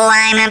rock. Oh,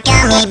 I'm a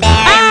gummy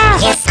bear.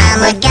 Yes,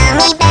 I'm a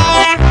gummy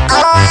bear.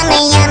 Oh, I'm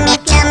a yummy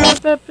gummy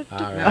bear.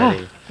 All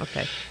righty.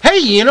 Okay. Hey,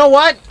 you know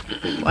what?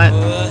 What?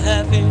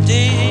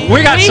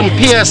 We got some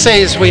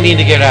PSAs we need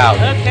to get out.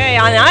 Okay,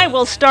 and I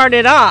will start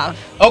it off.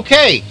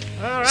 Okay.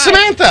 All right.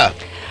 Samantha.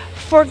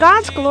 For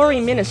God's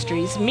Glory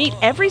Ministries meet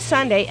every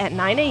Sunday at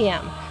 9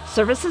 a.m.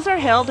 Services are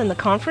held in the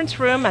conference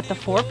room at the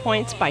Four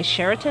Points by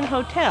Sheraton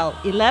Hotel,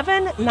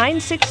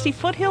 11960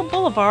 Foothill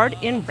Boulevard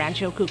in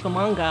Rancho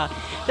Cucamonga.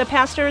 The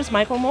pastor is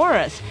Michael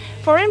Morris.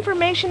 For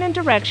information and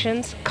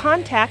directions,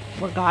 contact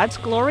For God's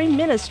Glory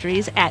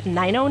Ministries at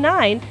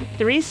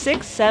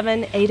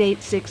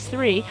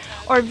 909-367-8863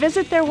 or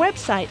visit their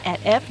website at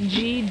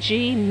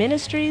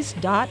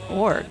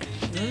fggministries.org.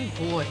 Oh,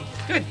 boy.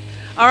 Good.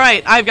 All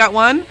right, I've got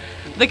one.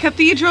 The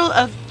Cathedral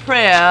of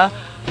Prayer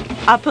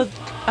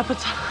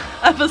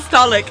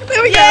Apostolic.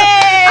 There we go.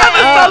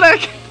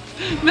 Apostolic.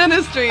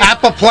 Ministries.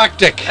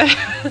 Apoplectic. Hey,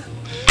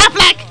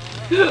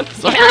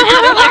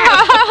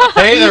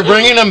 they're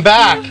bringing them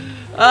back.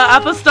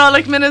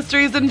 Apostolic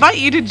Ministries invite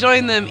you to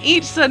join them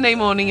each Sunday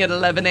morning at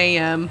 11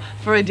 a.m.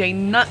 for a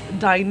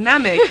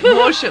dynamic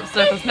worship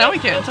service. Now I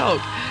can't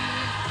talk.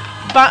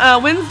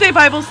 Wednesday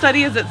Bible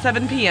study is at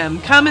 7 p.m.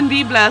 Come and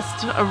be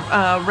blessed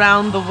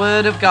around the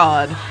Word of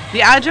God.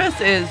 The address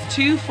is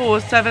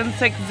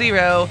 24760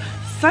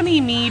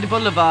 Sunnymead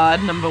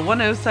Boulevard, number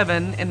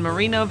 107 in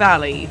Moreno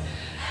Valley.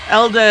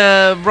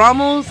 Elder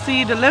Rommel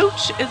C.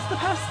 DeLoach is the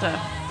pastor.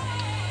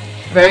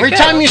 Every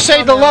time you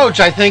say Deloach,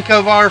 I think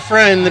of our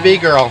friend, the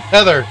B-girl,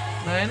 Heather.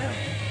 I know.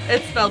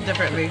 It's spelled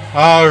differently.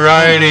 All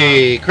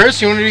righty. Chris,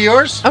 you want to do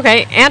yours?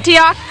 Okay.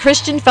 Antioch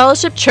Christian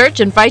Fellowship Church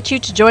invites you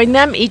to join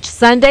them each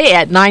Sunday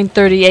at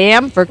 9:30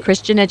 a.m. for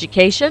Christian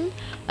education,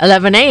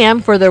 11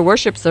 a.m. for their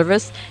worship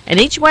service, and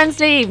each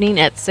Wednesday evening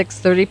at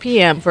 6:30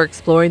 p.m. for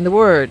exploring the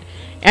Word.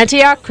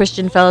 Antioch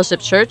Christian Fellowship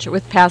Church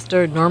with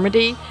Pastor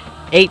Normandy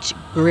H.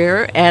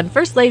 Greer and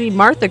First Lady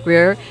Martha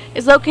Greer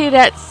is located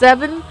at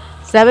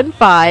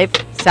 775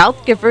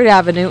 South Gifford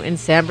Avenue in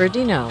San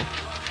Bernardino.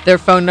 Their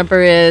phone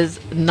number is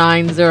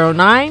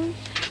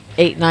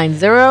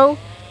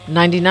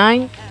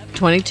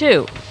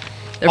 909-890-9922.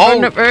 Their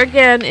phone number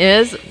again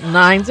is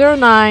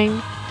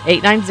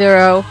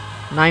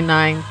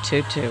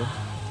 909-890-9922.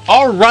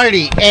 All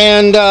righty.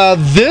 And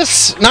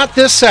not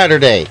this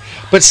Saturday,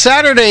 but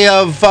Saturday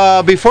of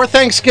before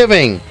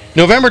Thanksgiving,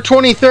 November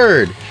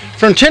 23rd,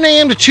 from 10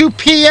 a.m. to 2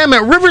 p.m.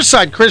 at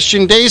Riverside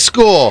Christian Day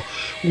School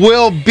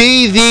will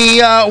be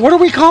the, what are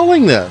we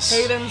calling this?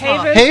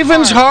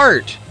 Haven's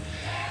Heart.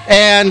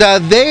 And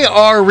they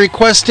are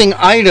requesting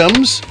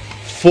items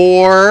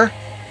for,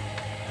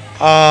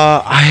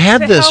 I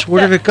had this,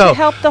 where did it go? To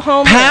help the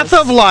homeless. Path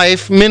of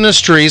Life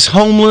Ministries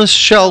Homeless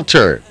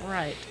Shelter.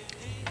 Right.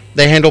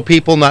 They handle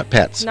people, not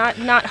pets. Not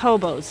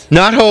hobos.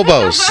 Not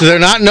hobos. So they're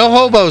no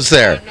hobos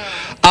there.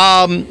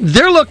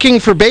 They're looking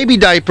for baby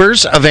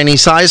diapers of any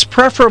size,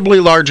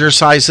 preferably larger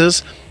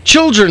sizes,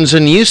 children's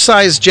and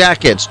youth-size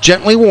jackets,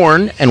 gently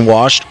worn and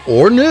washed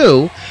or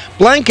new,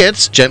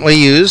 blankets, gently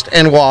used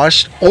and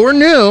washed or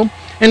new,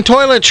 and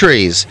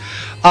toiletries.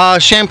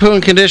 Shampoo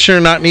and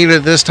conditioner not needed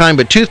at this time,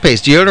 but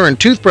toothpaste, deodorant,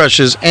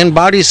 toothbrushes, and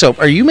body soap.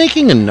 Are you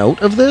making a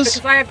note of this?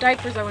 Because I have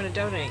diapers I want to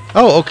donate.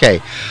 Oh,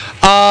 okay.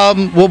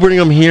 We'll bring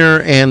them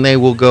here, and they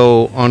will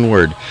go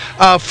onward.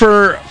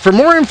 For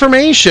more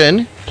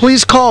information,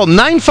 please call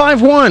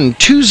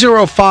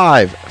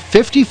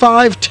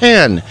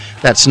 951-205-5510.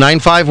 That's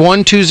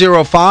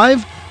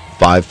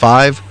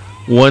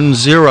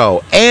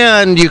 951-205-5510.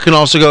 And you can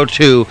also go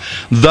to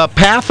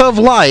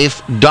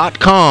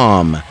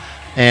thepathoflife.com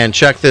and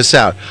check this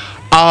out.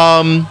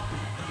 Well,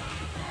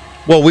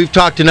 we've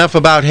talked enough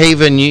about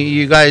Haven.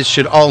 You guys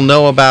should all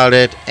know about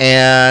it.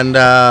 And,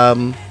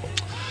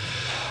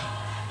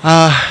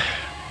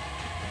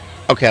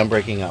 okay, I'm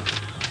breaking up.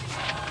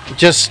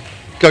 Just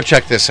go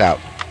check this out.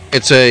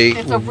 It's a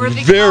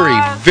worthy very,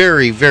 cause.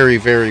 very, very,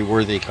 very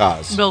worthy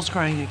cause. Bill's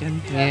crying again.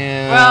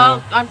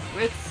 Yeah. Well,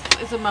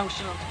 it's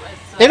emotional.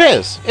 It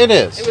is. It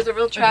is. It was a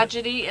real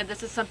tragedy, and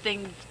this is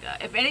something.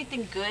 If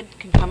anything good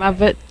can come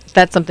of it,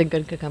 that's something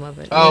good could come of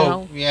it. Oh, you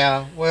know?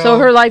 yeah. Well, so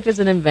her life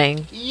isn't in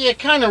vain. You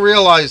kind of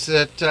realize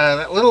that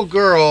that little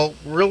girl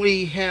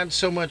really had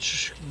so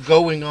much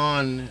going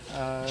on.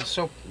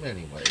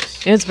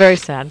 Anyways. It's very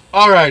sad.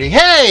 Alrighty.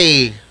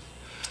 Hey!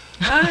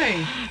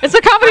 Hi. It's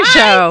a comedy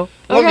show.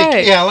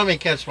 Let me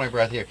catch my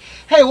breath here.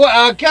 Hey,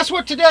 guess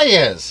what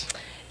today is?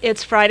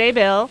 It's Friday,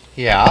 Bill.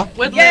 Yeah.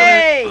 With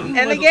Yay!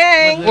 And the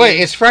gang. Wait,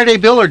 it's Friday,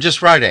 Bill, or just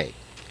Friday?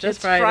 Just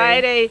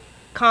Friday,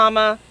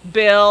 comma,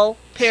 Bill,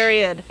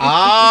 period.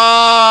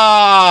 Ah.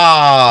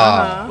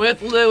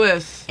 With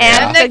Lewis.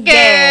 And the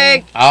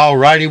gang.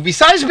 Alrighty.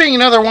 Besides being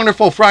another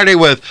wonderful Friday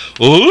with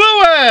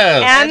Lewis.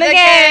 And the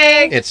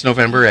gang. It's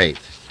November 8th.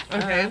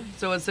 Okay,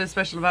 so what's so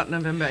special about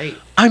November 8th?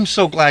 I'm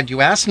so glad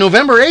you asked.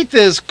 November 8th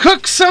is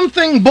Cook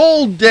Something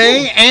Bold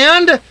Day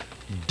and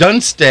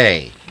Dunce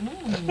Day.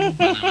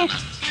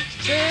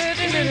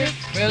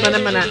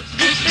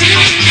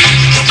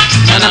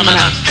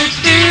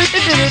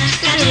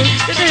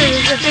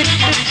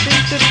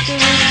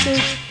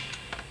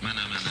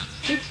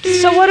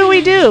 So what do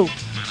we do?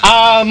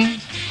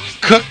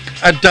 Cook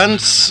a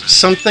dunce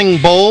something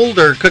bold,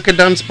 or cook a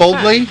dunce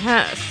boldly.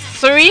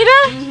 Sarita?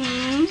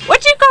 Mm-hmm.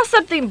 What do you call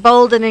something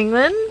bold in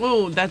England?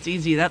 Oh, that's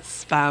easy.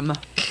 That's spam.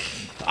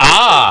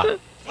 Ah.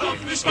 Go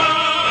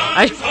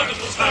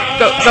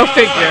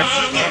figure.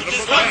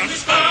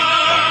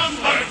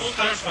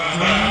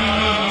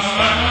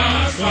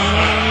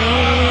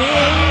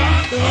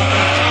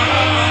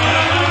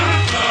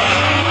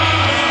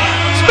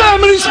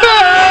 Spammy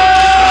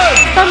spam!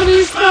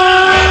 Spammy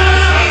spam!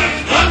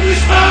 Spammy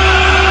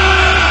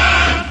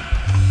spam!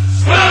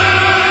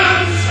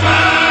 Spam,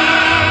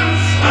 spam,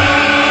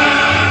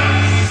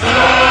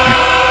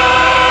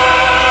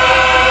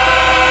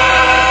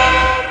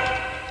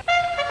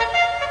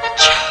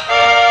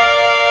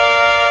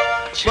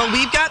 Well,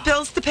 we've got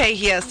bills to pay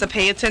here. Yes, the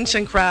pay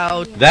attention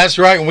crowd. That's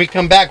right. When we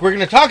come back, we're going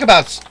to talk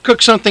about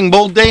Cook Something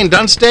Bold Day and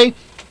Dunce Day.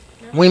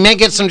 We may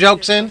get some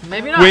jokes in.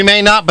 Maybe not. We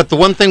may not, but the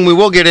one thing we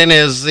will get in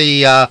is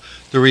the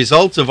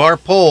results of our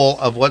poll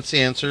of what's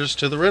the answers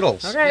to the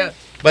riddles. Okay. Yeah.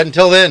 But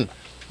until then,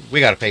 we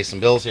got to pay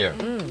some bills here.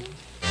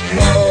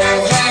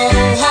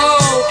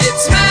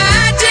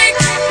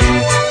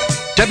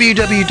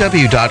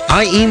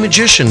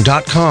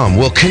 www.iemagician.com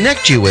will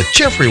connect you with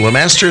Jeffrey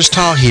Lemasters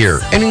Tahir,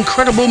 an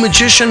incredible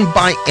magician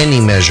by any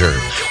measure.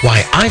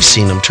 Why, I've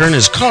seen him turn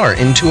his car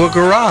into a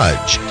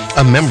garage.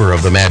 A member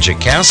of the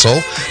Magic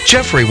Castle,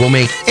 Jeffrey will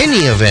make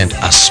any event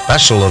a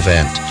special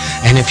event.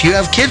 And if you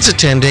have kids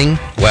attending,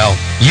 well,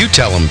 you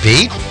tell them,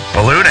 Pete.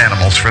 Balloon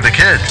animals for the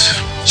kids.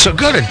 So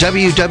go to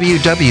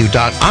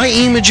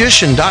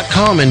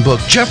www.iemagician.com and book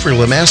Jeffrey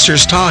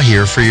Lemasters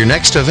Tahir for your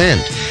next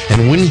event.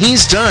 And when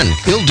he's done,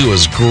 he'll do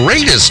his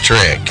greatest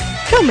trick.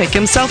 He'll make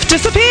himself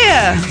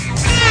disappear.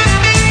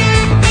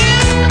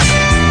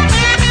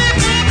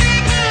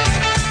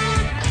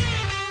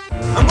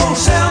 I'm gonna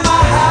sell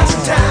my house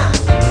in town.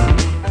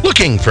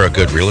 Looking for a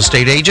good real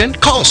estate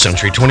agent? Call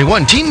Century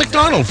 21 Team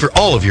McDonald for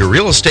all of your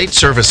real estate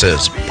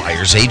services.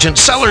 Buyer's agent,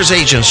 seller's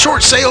agent,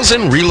 short sales,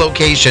 and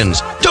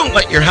relocations. Don't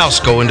let your house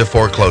go into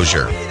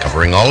foreclosure.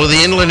 Covering all of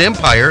the Inland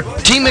Empire,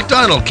 Team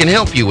McDonald can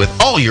help you with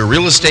all your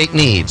real estate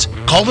needs.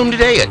 Call them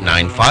today at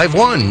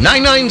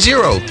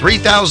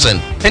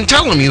 951-990-3000 and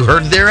tell them you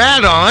heard their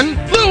ad on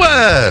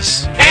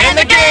Lewis And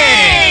the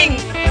gang!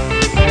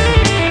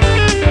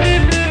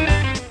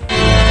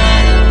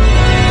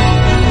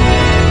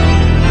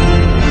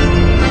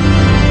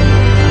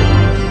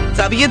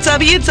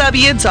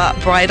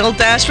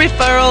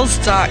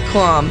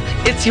 www.bridal-referrals.com.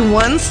 It's your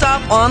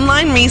one-stop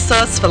online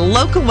resource for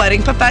local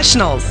wedding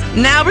professionals.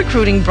 Now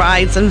recruiting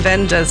brides and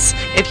vendors.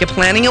 If you're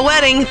planning a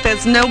wedding,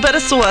 there's no better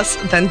source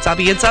than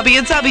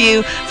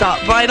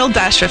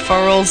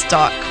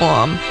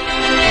www.bridal-referrals.com.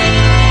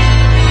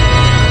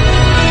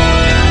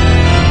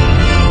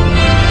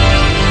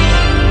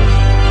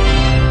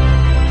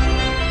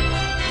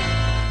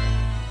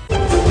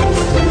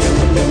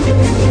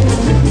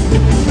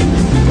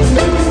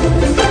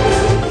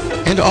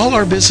 And all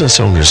our business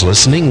owners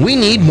listening, we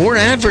need more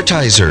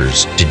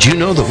advertisers. Did you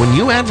know that when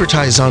you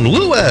advertise on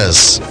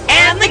Lewis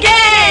And the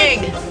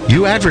gang!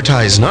 you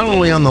advertise not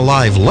only on the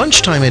live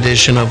lunchtime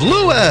edition of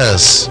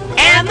Lewis,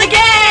 And the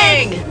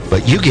gang!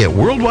 but you get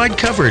worldwide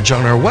coverage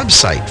on our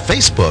website,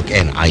 Facebook,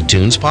 and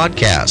iTunes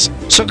podcast.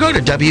 So go to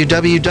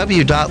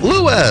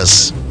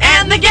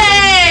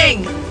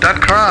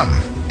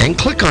www.lewis-and-the-gang.com and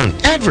click on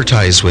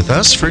Advertise with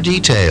Us for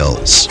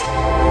details.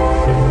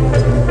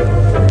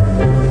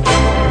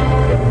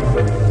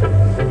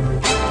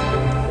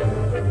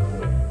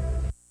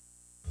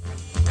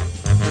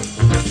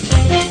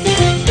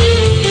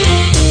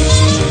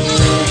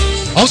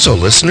 Also,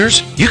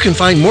 listeners, you can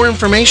find more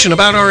information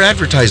about our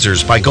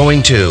advertisers by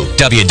going to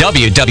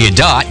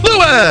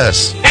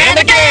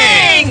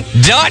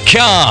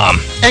www.lewis-and-the-gang.com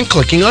and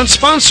clicking on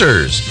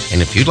Sponsors.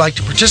 And if you'd like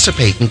to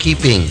participate in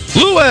keeping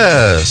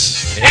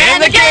Lewis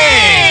and the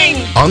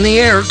gang on the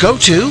air, go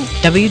to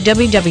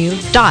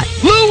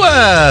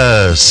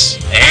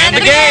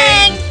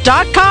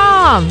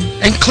www.lewis-and-the-gang.com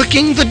and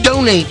clicking the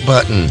Donate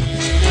button.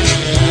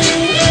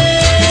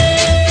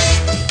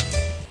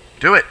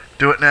 Do it.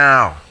 Do it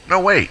now. No,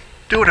 wait.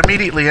 Do it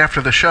immediately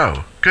after the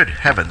show. Good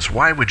heavens,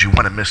 why would you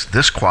want to miss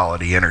this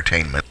quality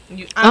entertainment?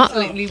 You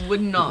absolutely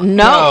would not.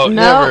 No,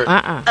 never.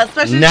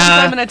 Especially since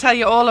I'm going to tell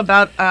you all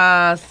about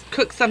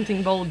Cook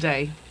Something Bold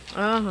Day.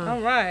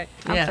 All right.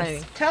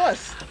 Yes. Tell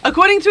us.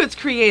 According to its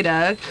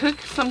creator,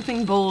 Cook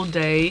Something Bold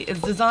Day is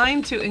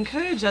designed to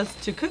encourage us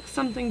to cook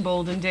something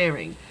bold and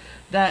daring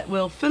that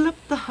will fill up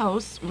the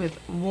house with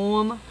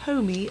warm,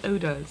 homey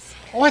odors.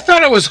 Oh, I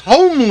thought it was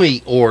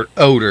homely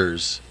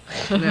odors.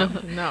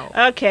 No.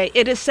 Okay,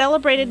 it is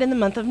celebrated in the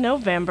month of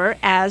November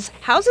as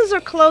houses are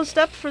closed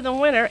up for the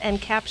winter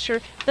and capture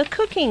the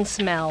cooking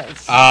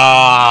smells.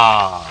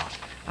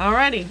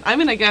 Alrighty, I'm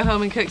gonna go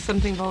home and cook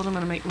something bold. I'm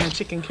gonna make my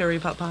chicken curry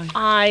pot pie.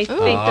 I think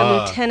the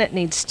lieutenant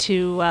needs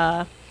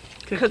to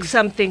cook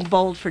something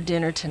bold for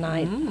dinner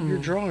tonight. You're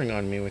drawing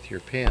on me with your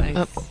pen.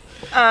 Nice.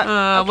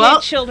 Okay,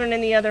 children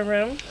in the other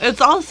room.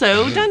 It's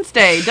also Dunce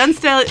Day.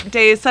 Dunce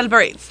Day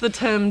celebrates the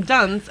term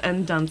dunce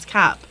and dunce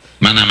cap.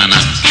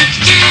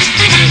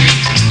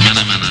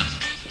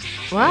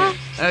 What?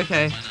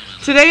 Okay.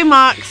 Today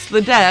marks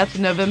the death,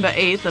 November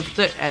 8th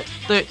at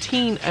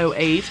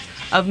 1308,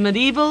 of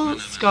medieval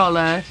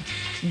scholar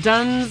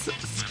Duns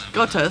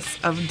Scotus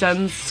of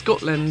Duns,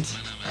 Scotland.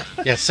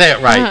 Yeah, say it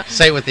right.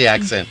 Say it with the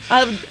accent.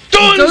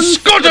 Duns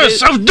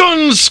Scotus of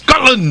Duns,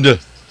 Scotland.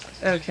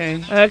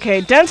 Okay.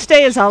 Okay, Dunce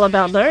Day is all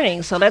about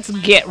learning, so let's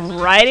get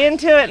right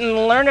into it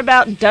and learn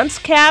about dunce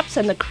caps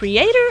and the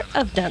creator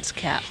of dunce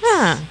caps.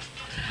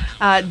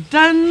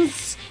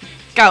 Duns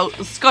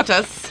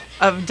Scotus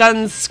of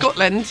Duns,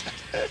 Scotland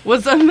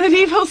was a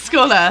medieval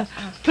scholar.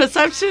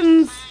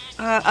 Perceptions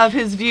of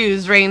his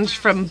views range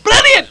from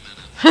brilliant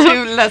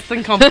to less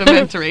than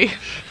complimentary.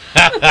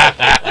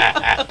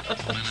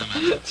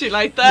 Do you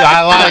like that?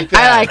 I like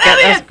that. I like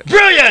that.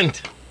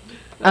 Brilliant!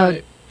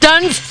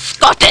 Duns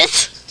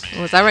Scotus.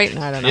 Was that right?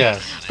 No, I don't know.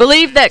 Yes.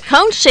 Believed that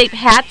cone-shaped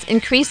hats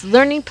increase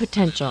learning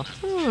potential.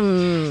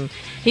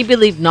 He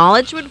believed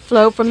knowledge would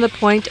flow from the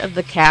point of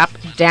the cap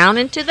down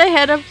into the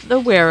head of the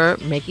wearer,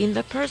 making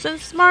the person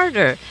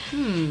smarter.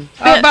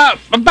 About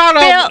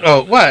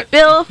Bill, what?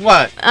 Bill,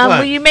 What?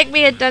 will you make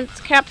me a dunce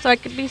cap so I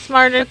could be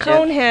smarter? The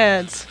cone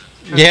heads.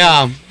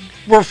 Yeah,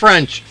 we're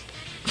French.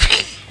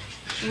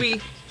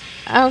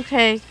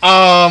 Okay.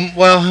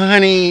 Well,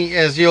 honey,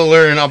 as you'll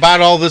learn,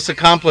 about all this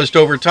accomplished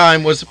over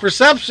time was the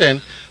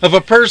perception of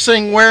a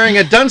person wearing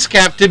a dunce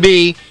cap to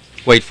be,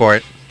 wait for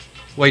it,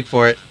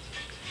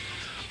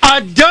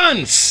 a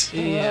dunce.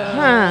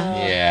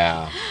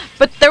 Yeah.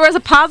 But there was a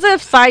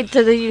positive side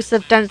to the use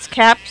of dunce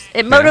caps.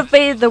 It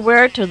motivated the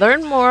wearer to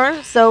learn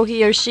more so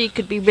he or she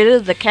could be rid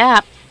of the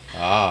cap.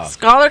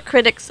 Scholar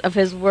critics of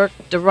his work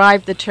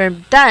derived the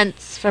term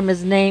dunce from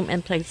his name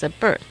and place of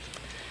birth.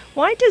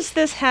 Why does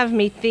this have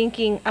me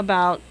thinking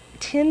about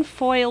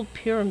tinfoil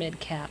pyramid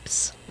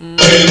caps?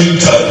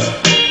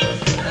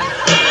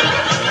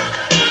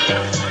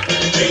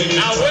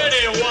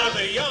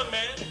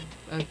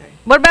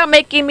 What about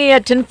making me a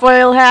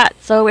tinfoil hat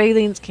so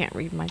aliens can't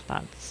read my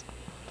thoughts?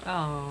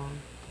 Oh.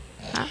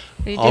 Huh?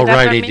 Will you do that for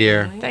Alrighty, me?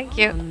 dear. Thank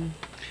you.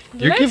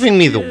 You're giving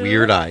me the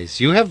weird eyes.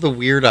 You have the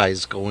weird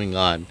eyes going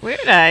on.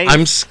 Weird eyes?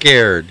 I'm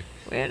scared.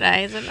 Weird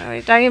eyes? I don't know what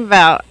you're talking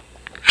about.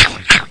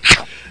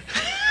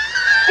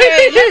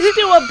 Hey, let's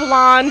do a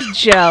blonde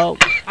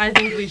joke. I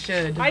think we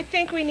should. I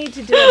think we need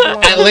to do a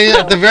blonde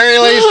At the very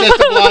least, just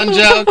a blonde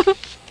joke.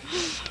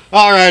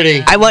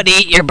 Alrighty. I want to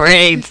eat your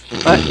brains.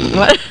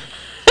 What?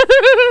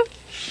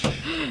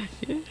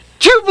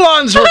 Two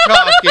blondes were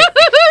talking.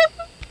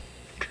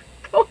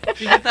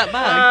 Did you get that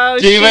bug?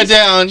 Diva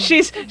down.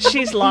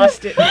 She's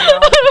lost it now.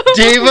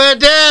 Diva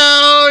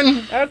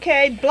down.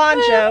 Okay,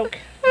 blonde joke.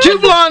 Two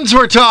blondes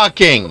were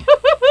talking.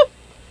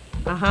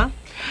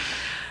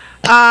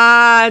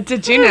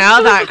 Did you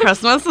know that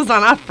Christmas is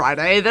on a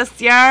Friday this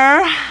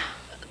year?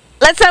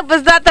 Let's hope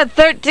it's not the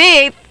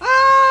 13th.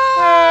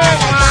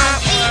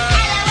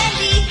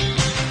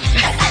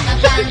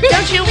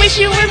 Don't you wish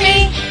you were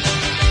me?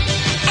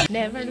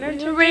 Never learned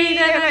to read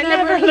and I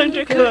never learned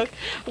to cook.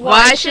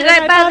 Why should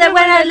I bother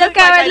when I look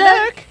how I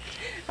look?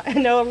 I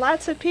know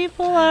lots of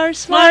people are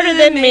smarter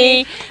than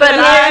me, but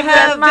I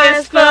have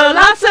my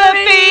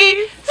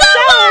philosophy. So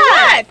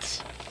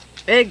what?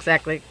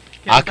 Exactly.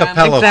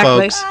 Acapella,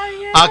 Exactly. folks.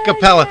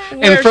 Acapella.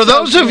 And We're for so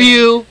those of good.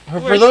 you,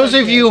 We're so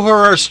good. who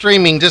are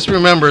streaming, just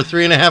remember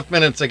 3.5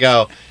 minutes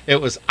ago, it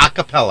was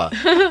acapella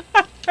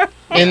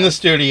in the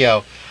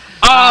studio.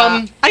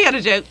 I got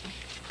a joke.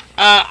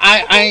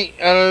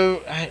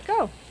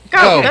 Go.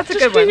 Go. That's a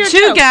Just good do one. your Two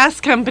joke.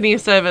 gas company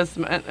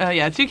servicemen,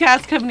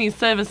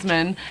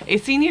 a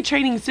senior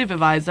training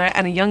supervisor,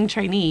 and a young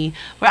trainee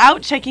were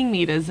out checking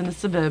meters in a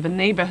suburban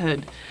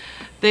neighborhood.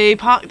 They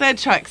parked their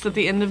trucks at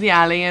the end of the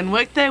alley and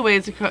worked their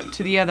ways across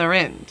to the other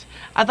end.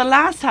 At the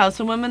last house,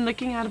 a woman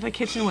looking out of a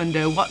kitchen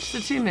window watched the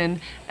two men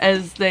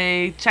as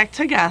they checked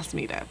her gas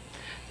meter.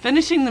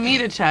 Finishing the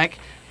meter check,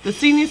 the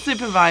senior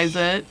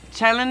supervisor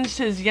challenged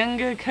his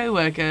younger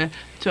co-worker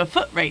to a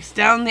foot race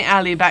down the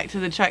alley back to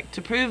the truck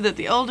to prove that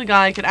the older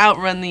guy could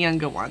outrun the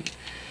younger one.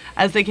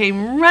 As they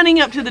came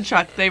running up to the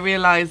truck, they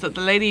realized that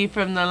the lady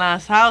from the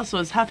last house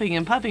was huffing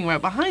and puffing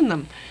right behind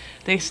them.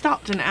 They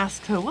stopped and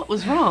asked her what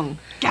was wrong.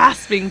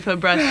 Gasping for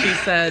breath, she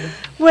said,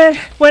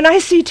 When I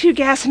see two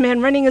gas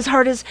men running as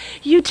hard as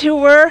you two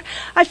were,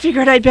 I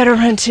figured I'd better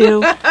run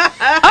too.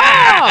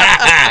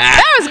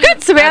 That was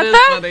good, Samantha.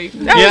 That is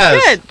funny. That Yes.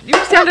 was good. You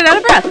sounded out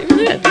of breath. You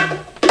did.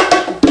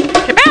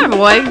 Come on,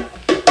 boy.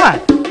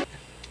 What?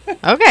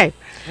 Okay.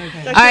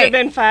 That should have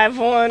been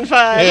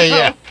 5-1-5.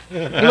 Yeah. You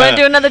want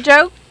to do another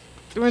joke?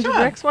 You want to do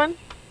the next one?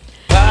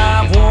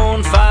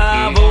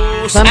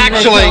 51506.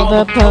 Actually-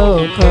 the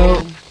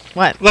po-po.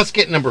 What? Let's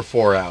get number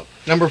 4 out.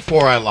 Number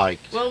 4 I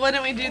liked. well, why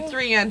don't we do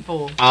 3 and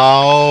 4?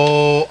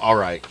 Oh, all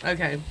right.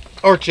 Okay.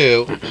 Or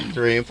 2,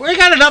 3, and 4. We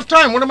got enough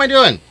time. What am I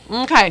doing?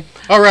 Okay.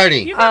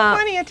 Alrighty. You've got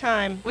plenty of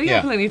time. We Yeah.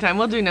 got plenty of time.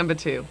 We'll do number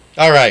 2.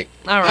 All right.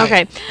 All right.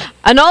 Okay.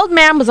 An old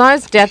man was on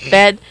his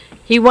deathbed.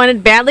 He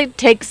wanted badly to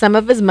take some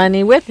of his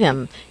money with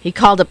him. He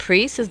called a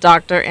priest, his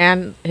doctor,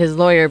 and his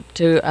lawyer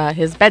to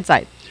his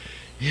bedside.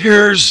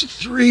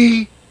 Here's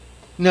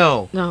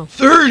No.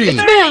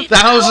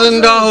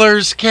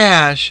 $30,000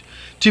 cash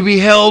to be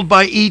held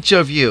by each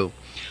of you.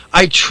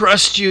 I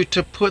trust you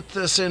to put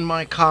this in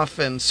my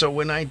coffin so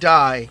when I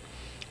die,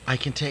 I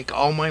can take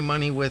all my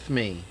money with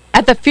me.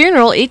 At the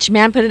funeral, each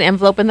man put an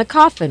envelope in the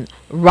coffin.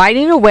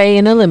 Riding away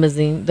in a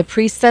limousine, the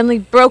priest suddenly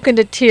broke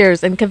into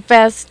tears and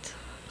confessed,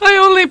 I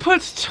only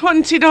put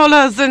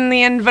 $20 in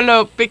the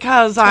envelope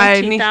because I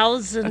need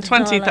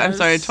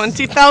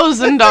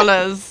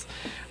 $20,000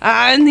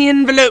 in the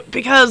envelope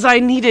because I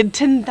needed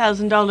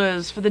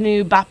 $10,000 for the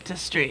new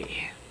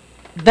baptistry.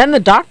 Then the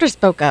doctor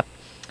spoke up.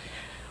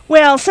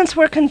 Well, since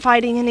we're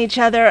confiding in each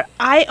other,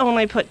 I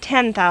only put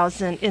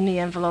 $10,000 in the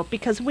envelope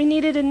because we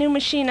needed a new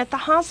machine at the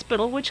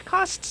hospital, which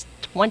costs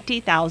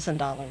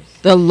 $20,000.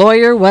 The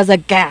lawyer was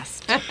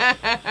aghast.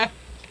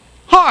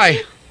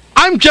 Hi,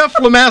 I'm Jeff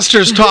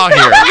Lemasters Taw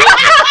here.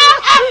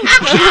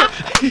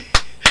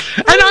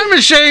 And I'm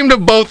ashamed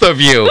of both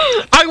of you.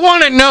 I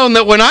want it known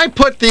that when I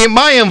put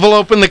my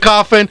envelope in the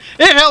coffin,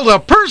 it held a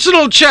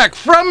personal check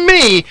from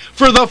me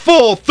for the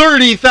full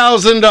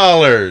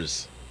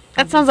 $30,000.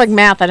 That sounds like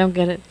math. I don't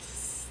get it.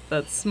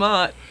 That's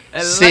smart.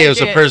 See, it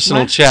was a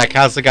personal check.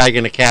 How's the guy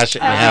going to cash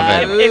it in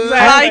heaven?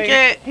 Exactly. Like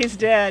it. He's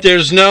dead.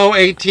 There's no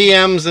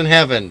ATMs in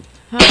heaven.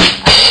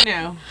 I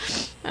know.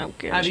 I don't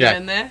care. Have you Check.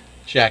 been there?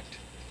 Checked.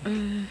 All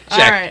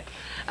right.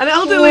 An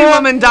elderly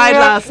woman died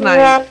last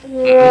night.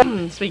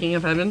 Speaking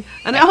of heaven,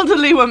 an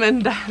elderly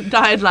woman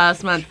died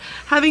last month.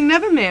 Having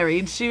never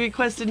married, she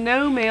requested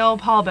no male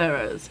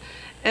pallbearers.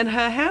 In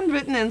her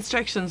handwritten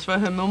instructions for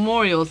her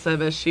memorial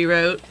service, she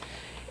wrote,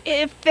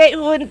 If they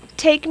wouldn't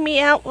take me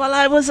out while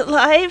I was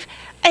alive,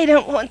 I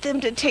don't want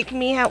them to take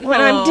me out when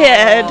I'm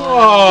dead.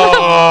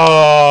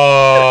 Oh.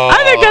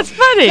 I think that's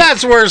funny.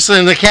 That's worse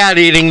than the cat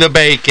eating the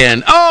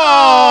bacon.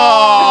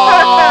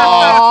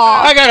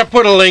 I got to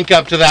put a link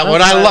up to that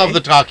one. I love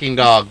the talking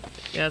dog.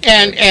 Yes,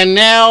 And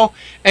now,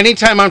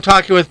 anytime I'm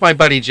talking with my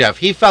buddy Jeff,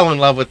 he fell in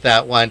love with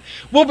that one.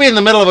 We'll be in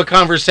the middle of a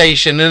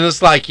conversation, and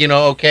it's like,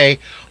 okay,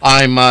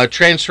 I'm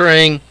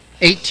transferring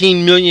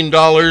 $18 million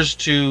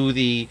to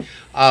the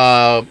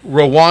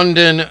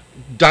Rwandan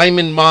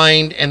diamond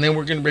mine, and then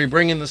we're going to be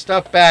bringing the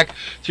stuff back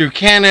through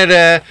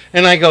Canada.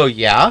 And I go,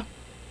 yeah.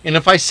 And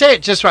if I say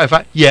it just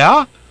right,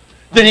 yeah.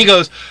 Then he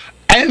goes,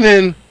 and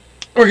then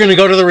we're going to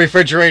go to the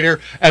refrigerator,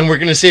 and we're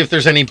going to see if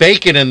there's any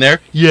bacon in there.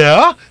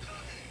 Yeah.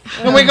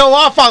 And we go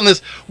off on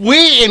this.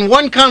 We, in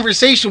one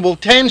conversation, will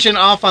tangent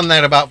off on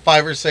that about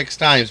 5 or 6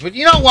 times. But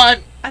you know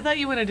what? I thought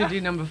you wanted to do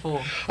number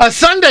 4. A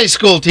Sunday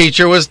school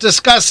teacher was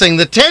discussing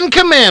the 10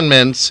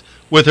 Commandments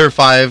with her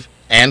 5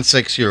 and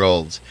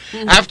 6-year-olds.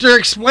 After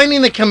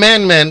explaining the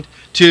commandment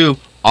to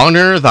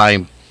honor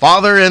thy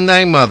father and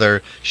thy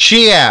mother,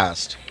 she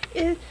asked,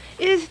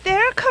 Is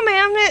there a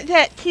commandment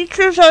that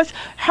teaches us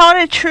how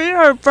to treat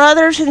our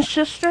brothers and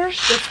sisters?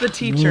 That's the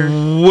teacher.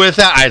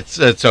 Without,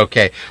 it's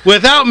okay.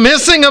 Without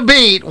missing a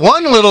beat,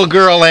 one little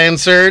girl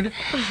answered,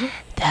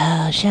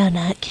 Thou shalt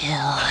not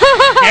kill.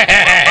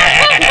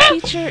 The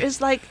teacher is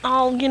like,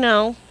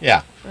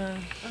 Yeah.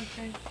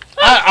 Okay.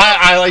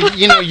 I like,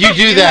 you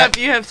do that.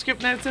 You have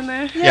script notes in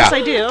there? Yes, Yeah.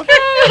 I do.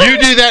 You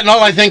do that, and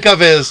all I think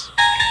of is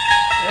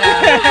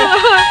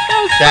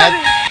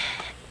that.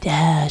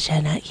 Thou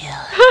shalt not kill.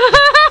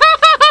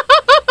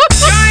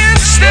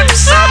 Giant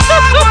steps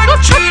on one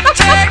tree to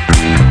take,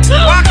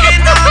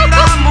 walking on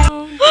the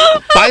moon.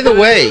 By the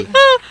way,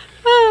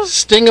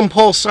 Sting and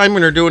Paul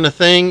Simon are doing a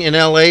thing in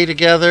LA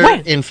together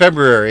in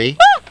February.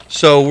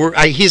 So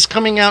he's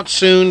coming out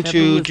soon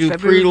to do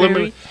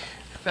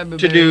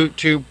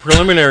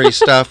preliminary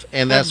stuff,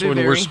 and that's when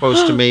we're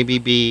supposed to maybe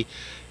be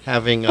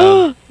having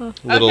a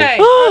little.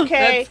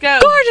 Okay. Let's go.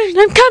 Gordon,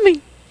 I'm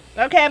coming.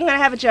 Okay, I'm going to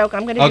have a joke.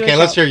 I'm going to do a Okay,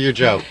 let's joke. hear your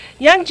joke.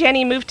 Young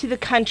Jenny moved to the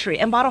country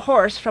and bought a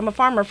horse from a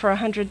farmer for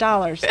 $100.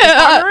 The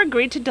farmer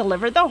agreed to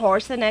deliver the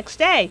horse the next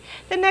day.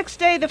 The next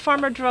day, the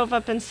farmer drove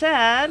up and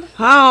said,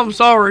 I'm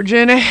sorry,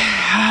 Jenny. I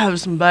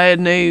have some bad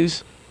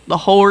news. The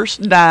horse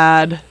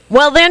died.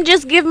 Well, then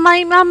just give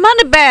me my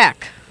money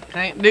back.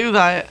 Can't do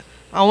that.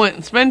 I went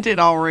and spent it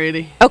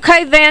already.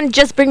 Okay, then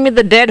just bring me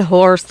the dead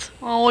horse.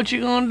 Oh, what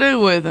you gonna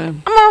do with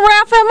him? I'm gonna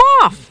raffle him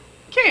off.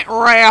 Can't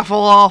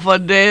raffle off a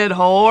dead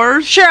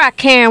horse. Sure I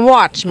can.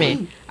 Watch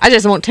me. I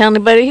just won't tell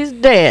anybody he's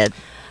dead.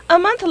 A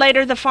month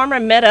later, the farmer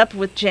met up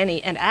with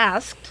Jenny and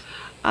asked,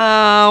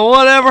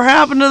 Whatever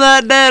happened to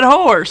that dead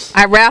horse?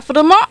 I raffled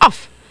him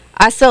off.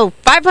 I sold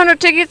 500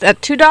 tickets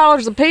at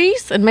 $2 a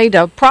piece and made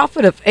a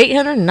profit of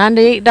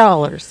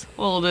 $898.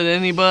 Well, did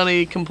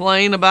anybody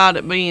complain about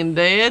it being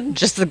dead?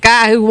 Just the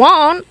guy who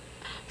won.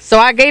 So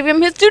I gave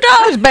him his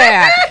 $2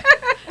 back.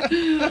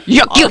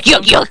 Yuck, yuck,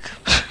 yuck, yuck.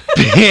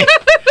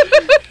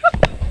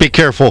 Be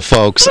careful,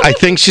 folks. I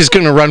think she's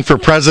going to run for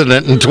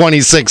president in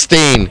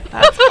 2016.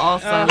 That's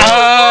awesome.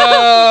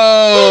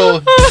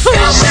 Oh!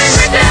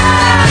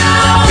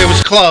 It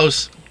was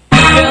close.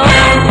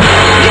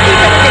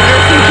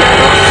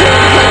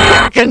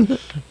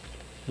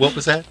 What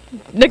was that?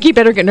 Nikki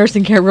better get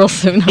nursing care real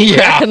soon. I'm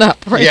cracking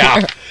up right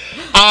here.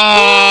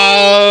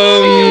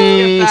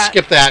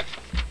 Skip that.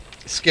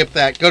 Skip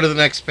that. Go to the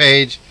next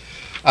page.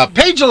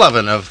 Page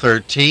 11 of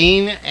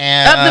 13.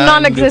 And Of the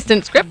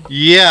non-existent script.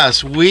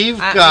 Yes, we've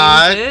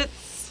got...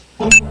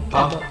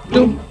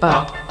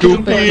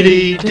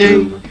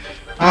 Doopity-doo.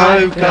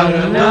 I've got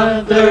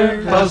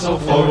another puzzle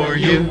for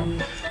you.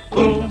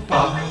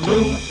 Oompa,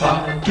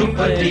 loompa,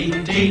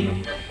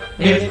 doompa-dee-dee.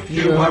 If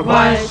you are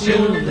wise,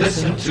 you'll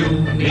listen to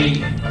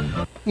me.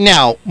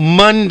 Now,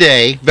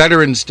 Monday,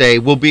 Veterans Day,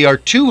 will be our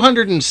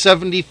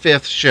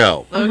 275th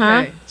show.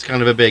 Okay. It's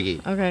kind of a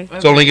biggie. Okay.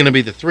 It's only going to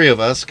be the 3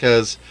 of us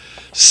because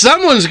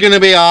someone's going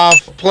to be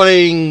off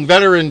playing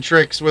veteran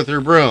tricks with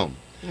her broom.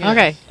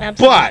 Okay.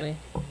 Absolutely.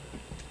 But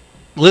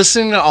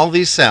listening to all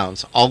these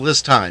sounds all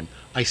this time,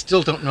 I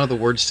still don't know the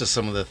words to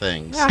some of the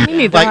things. Yeah, me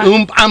neither.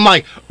 Like I'm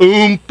like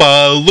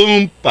Oompa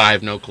Loompa. I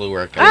have no clue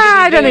where it comes from.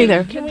 I don't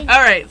either. All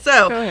right,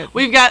 so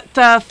we've got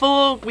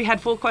we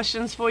had 4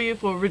 questions for you,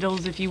 4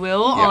 riddles, if you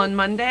will, on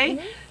Monday.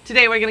 Mm-hmm.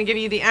 Today we're going to give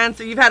you the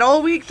answer. You've had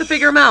all week to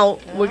figure them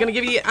out. We're going to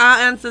give you our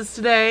answers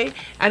today.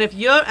 And if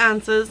your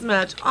answers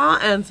match our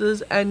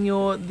answers and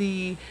you're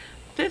the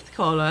 5th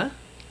caller,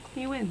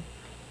 you win.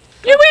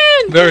 You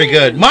win! Very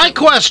good. My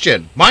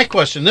question.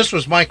 This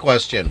was my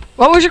question.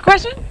 What was your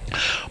question?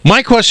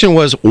 My question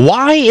was,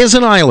 why is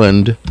an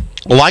island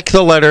like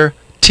the letter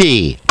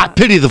T? I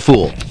pity the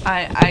fool.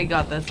 I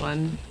got this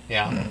one.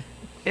 Yeah.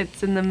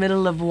 It's in the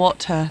middle of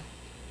water.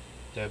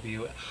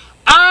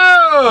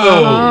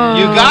 Oh,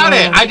 you got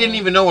it. I didn't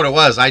even know what it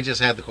was. I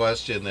just had the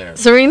question there.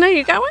 Serena,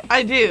 you got one?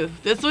 I do.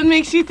 This one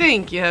makes you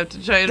think. You have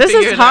to try to This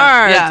figure is it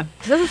hard. out. Yeah.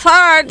 This is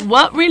hard.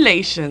 What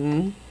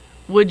relation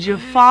would your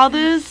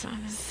father's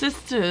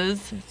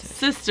sister's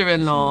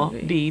sister-in-law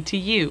be to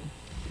you?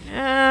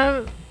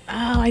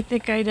 I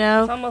think I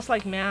know. It's almost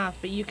like math,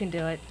 but you can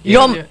do it.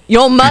 Your mother.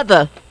 Your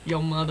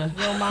mother.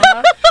 Your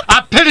mama.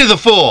 I pity the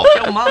fool.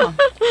 Your mama.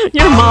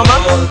 Your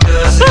mama.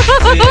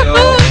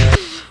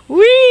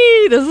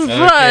 Wee, this is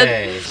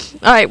Okay. fun.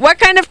 All right, what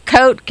kind of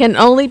coat can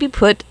only be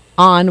put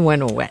on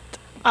when wet?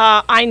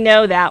 I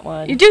know that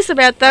one. You do,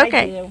 Samantha. I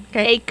Okay. do.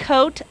 Okay. A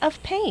coat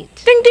of paint.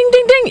 Ding, ding,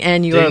 ding, ding.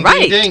 And you are Ding,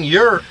 right. ding, ding.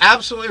 You're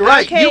absolutely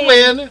right. Okay. You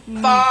win.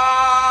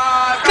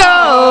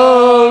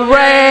 Gold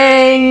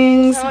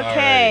rings.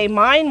 Okay,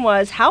 mine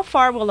was, how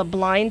far will a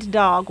blind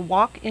dog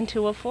walk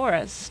into a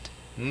forest?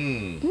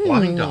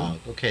 Blind dog.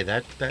 Okay,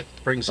 that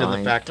brings in the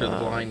Blind factor of dog.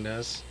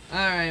 blindness. All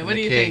right, what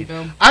do you Okay. think,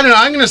 Bill? I don't know.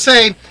 I'm going to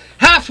say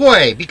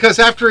halfway, because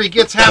after he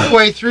gets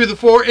halfway through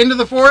into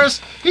the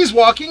forest, he's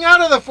walking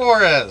out of the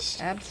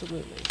forest.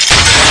 Absolutely.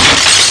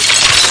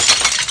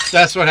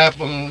 That's what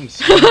happens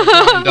when a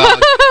blind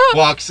dog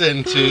walks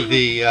into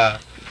the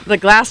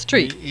glass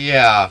tree.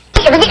 Yeah.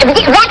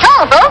 That's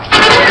all, folks.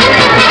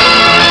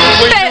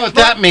 Well, you know what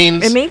that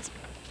means? It means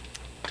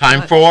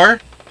Time for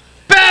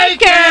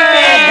bacon!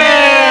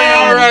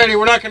 Alrighty,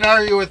 we're not going to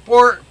argue with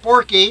Porky.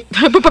 Porky.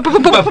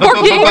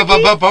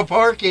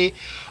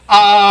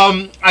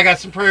 I got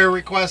some prayer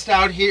requests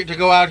to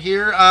go out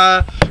here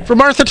for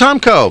Martha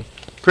Tomko,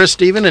 Chris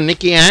Stephen, and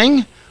Nikki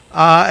Ang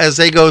as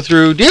they go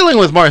through dealing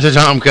with Martha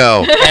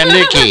Tomko and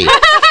Nikki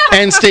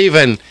and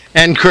Stephen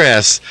and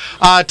Chris.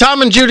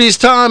 Tom and Judy's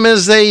Tom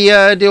as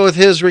they deal with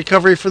his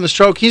recovery from the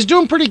stroke. He's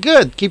doing pretty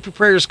good. Keep your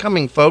prayers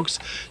coming, folks.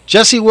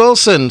 Jesse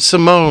Wilson,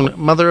 Simone,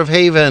 Mother of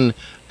Haven,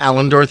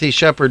 Alan Dorothy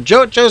Shepard,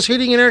 Joe at Joe's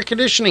Heating and Air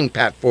Conditioning,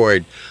 Pat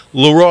Ford,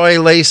 Leroy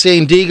Lacey,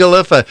 and Dee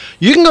Galiffa.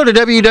 You can go to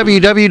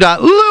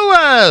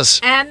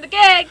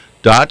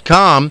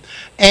www.lewis.com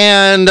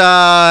and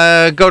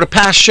go to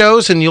past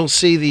shows, and you'll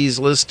see these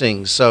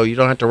listings. So you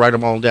don't have to write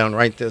them all down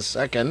right this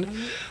second.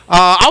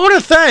 I want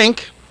to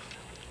thank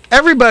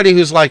everybody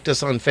who's liked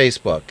us on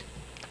Facebook.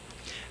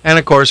 And,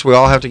 of course, we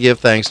all have to give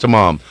thanks to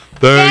Mom.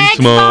 Thanks,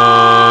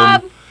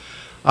 Mom.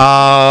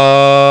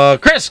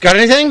 Chris, got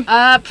anything?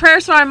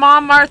 prayers for my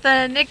mom, Martha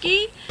and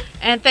Nikki.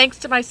 And thanks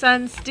to my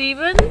son,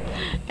 Stephen.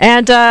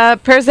 And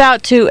prayers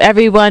out to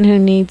everyone who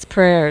needs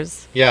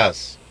prayers.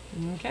 Yes.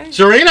 Okay.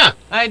 Serena.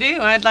 I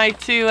do. I'd like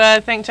to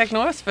thank Chuck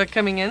Norris for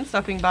coming in,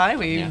 stopping by.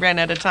 We ran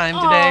out of time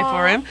today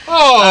for him.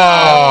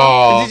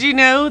 Oh. Did you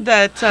know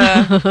that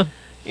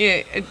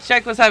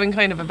Chuck was having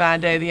kind of a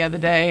bad day the other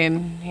day,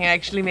 and he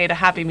actually made a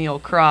Happy Meal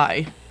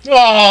cry.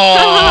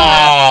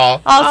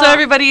 Oh. Also,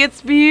 everybody,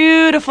 it's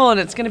beautiful, and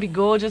it's going to be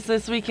gorgeous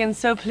this weekend,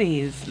 so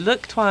please,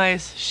 look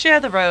twice, share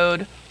the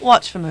road,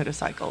 watch for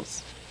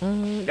motorcycles.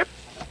 Yep.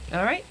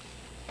 All right?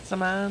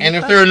 And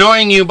if they're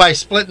annoying you by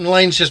splitting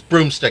lanes, just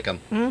broomstick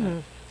them. Mm-hmm.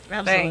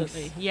 Absolutely.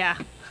 Thanks. Yeah.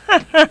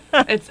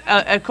 It's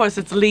of course,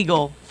 it's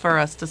legal for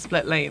us to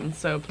split lanes,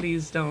 so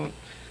please don't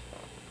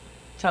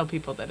tell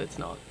people that it's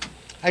not.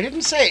 I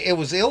didn't say it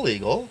was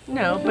illegal.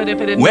 No, but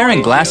if it annoys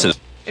Wearing glasses.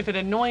 if it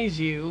annoys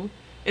you,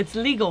 it's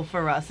legal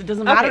for us. It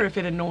doesn't matter Okay. if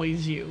it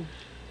annoys you.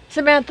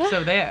 Samantha?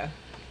 So there.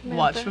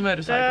 Watch for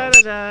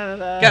motorcycles.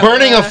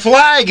 Burning a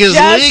flag is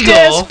Justice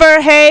legal. for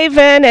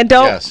Haven, and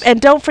don't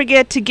Yes.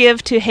 forget to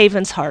give to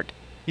Haven's Heart.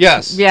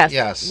 Yes. Yes.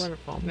 Yes.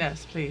 Wonderful.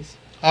 Yes, please.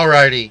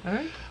 Alrighty. All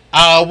right.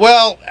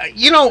 Well,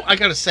 I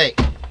got to say,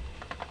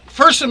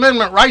 First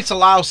Amendment rights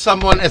allow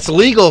someone, it's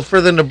legal for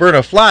them to burn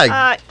a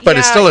flag, but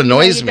it still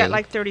annoys you me. got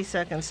like 30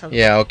 seconds. So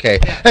Yeah, okay.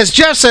 As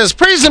Jeff says,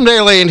 praise him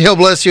daily and he'll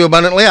bless you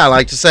abundantly. I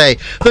like to say,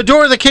 the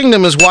door of the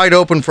kingdom is wide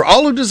open for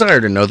all who desire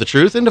to know the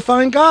truth and to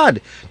find God.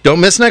 Don't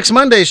miss next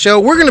Monday's show.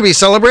 We're going to be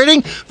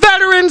celebrating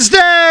Veterans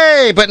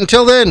Day. But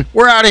until then,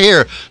 we're out of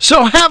here.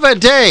 So have a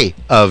day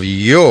of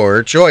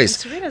your choice.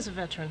 Serena's a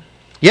veteran.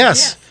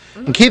 Yes.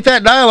 And keep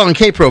that dial on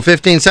KPRO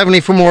 1570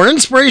 for more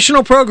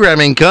inspirational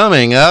programming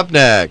coming up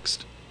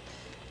next.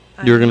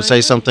 You were going to say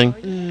something?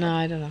 No,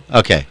 I don't know.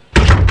 Okay.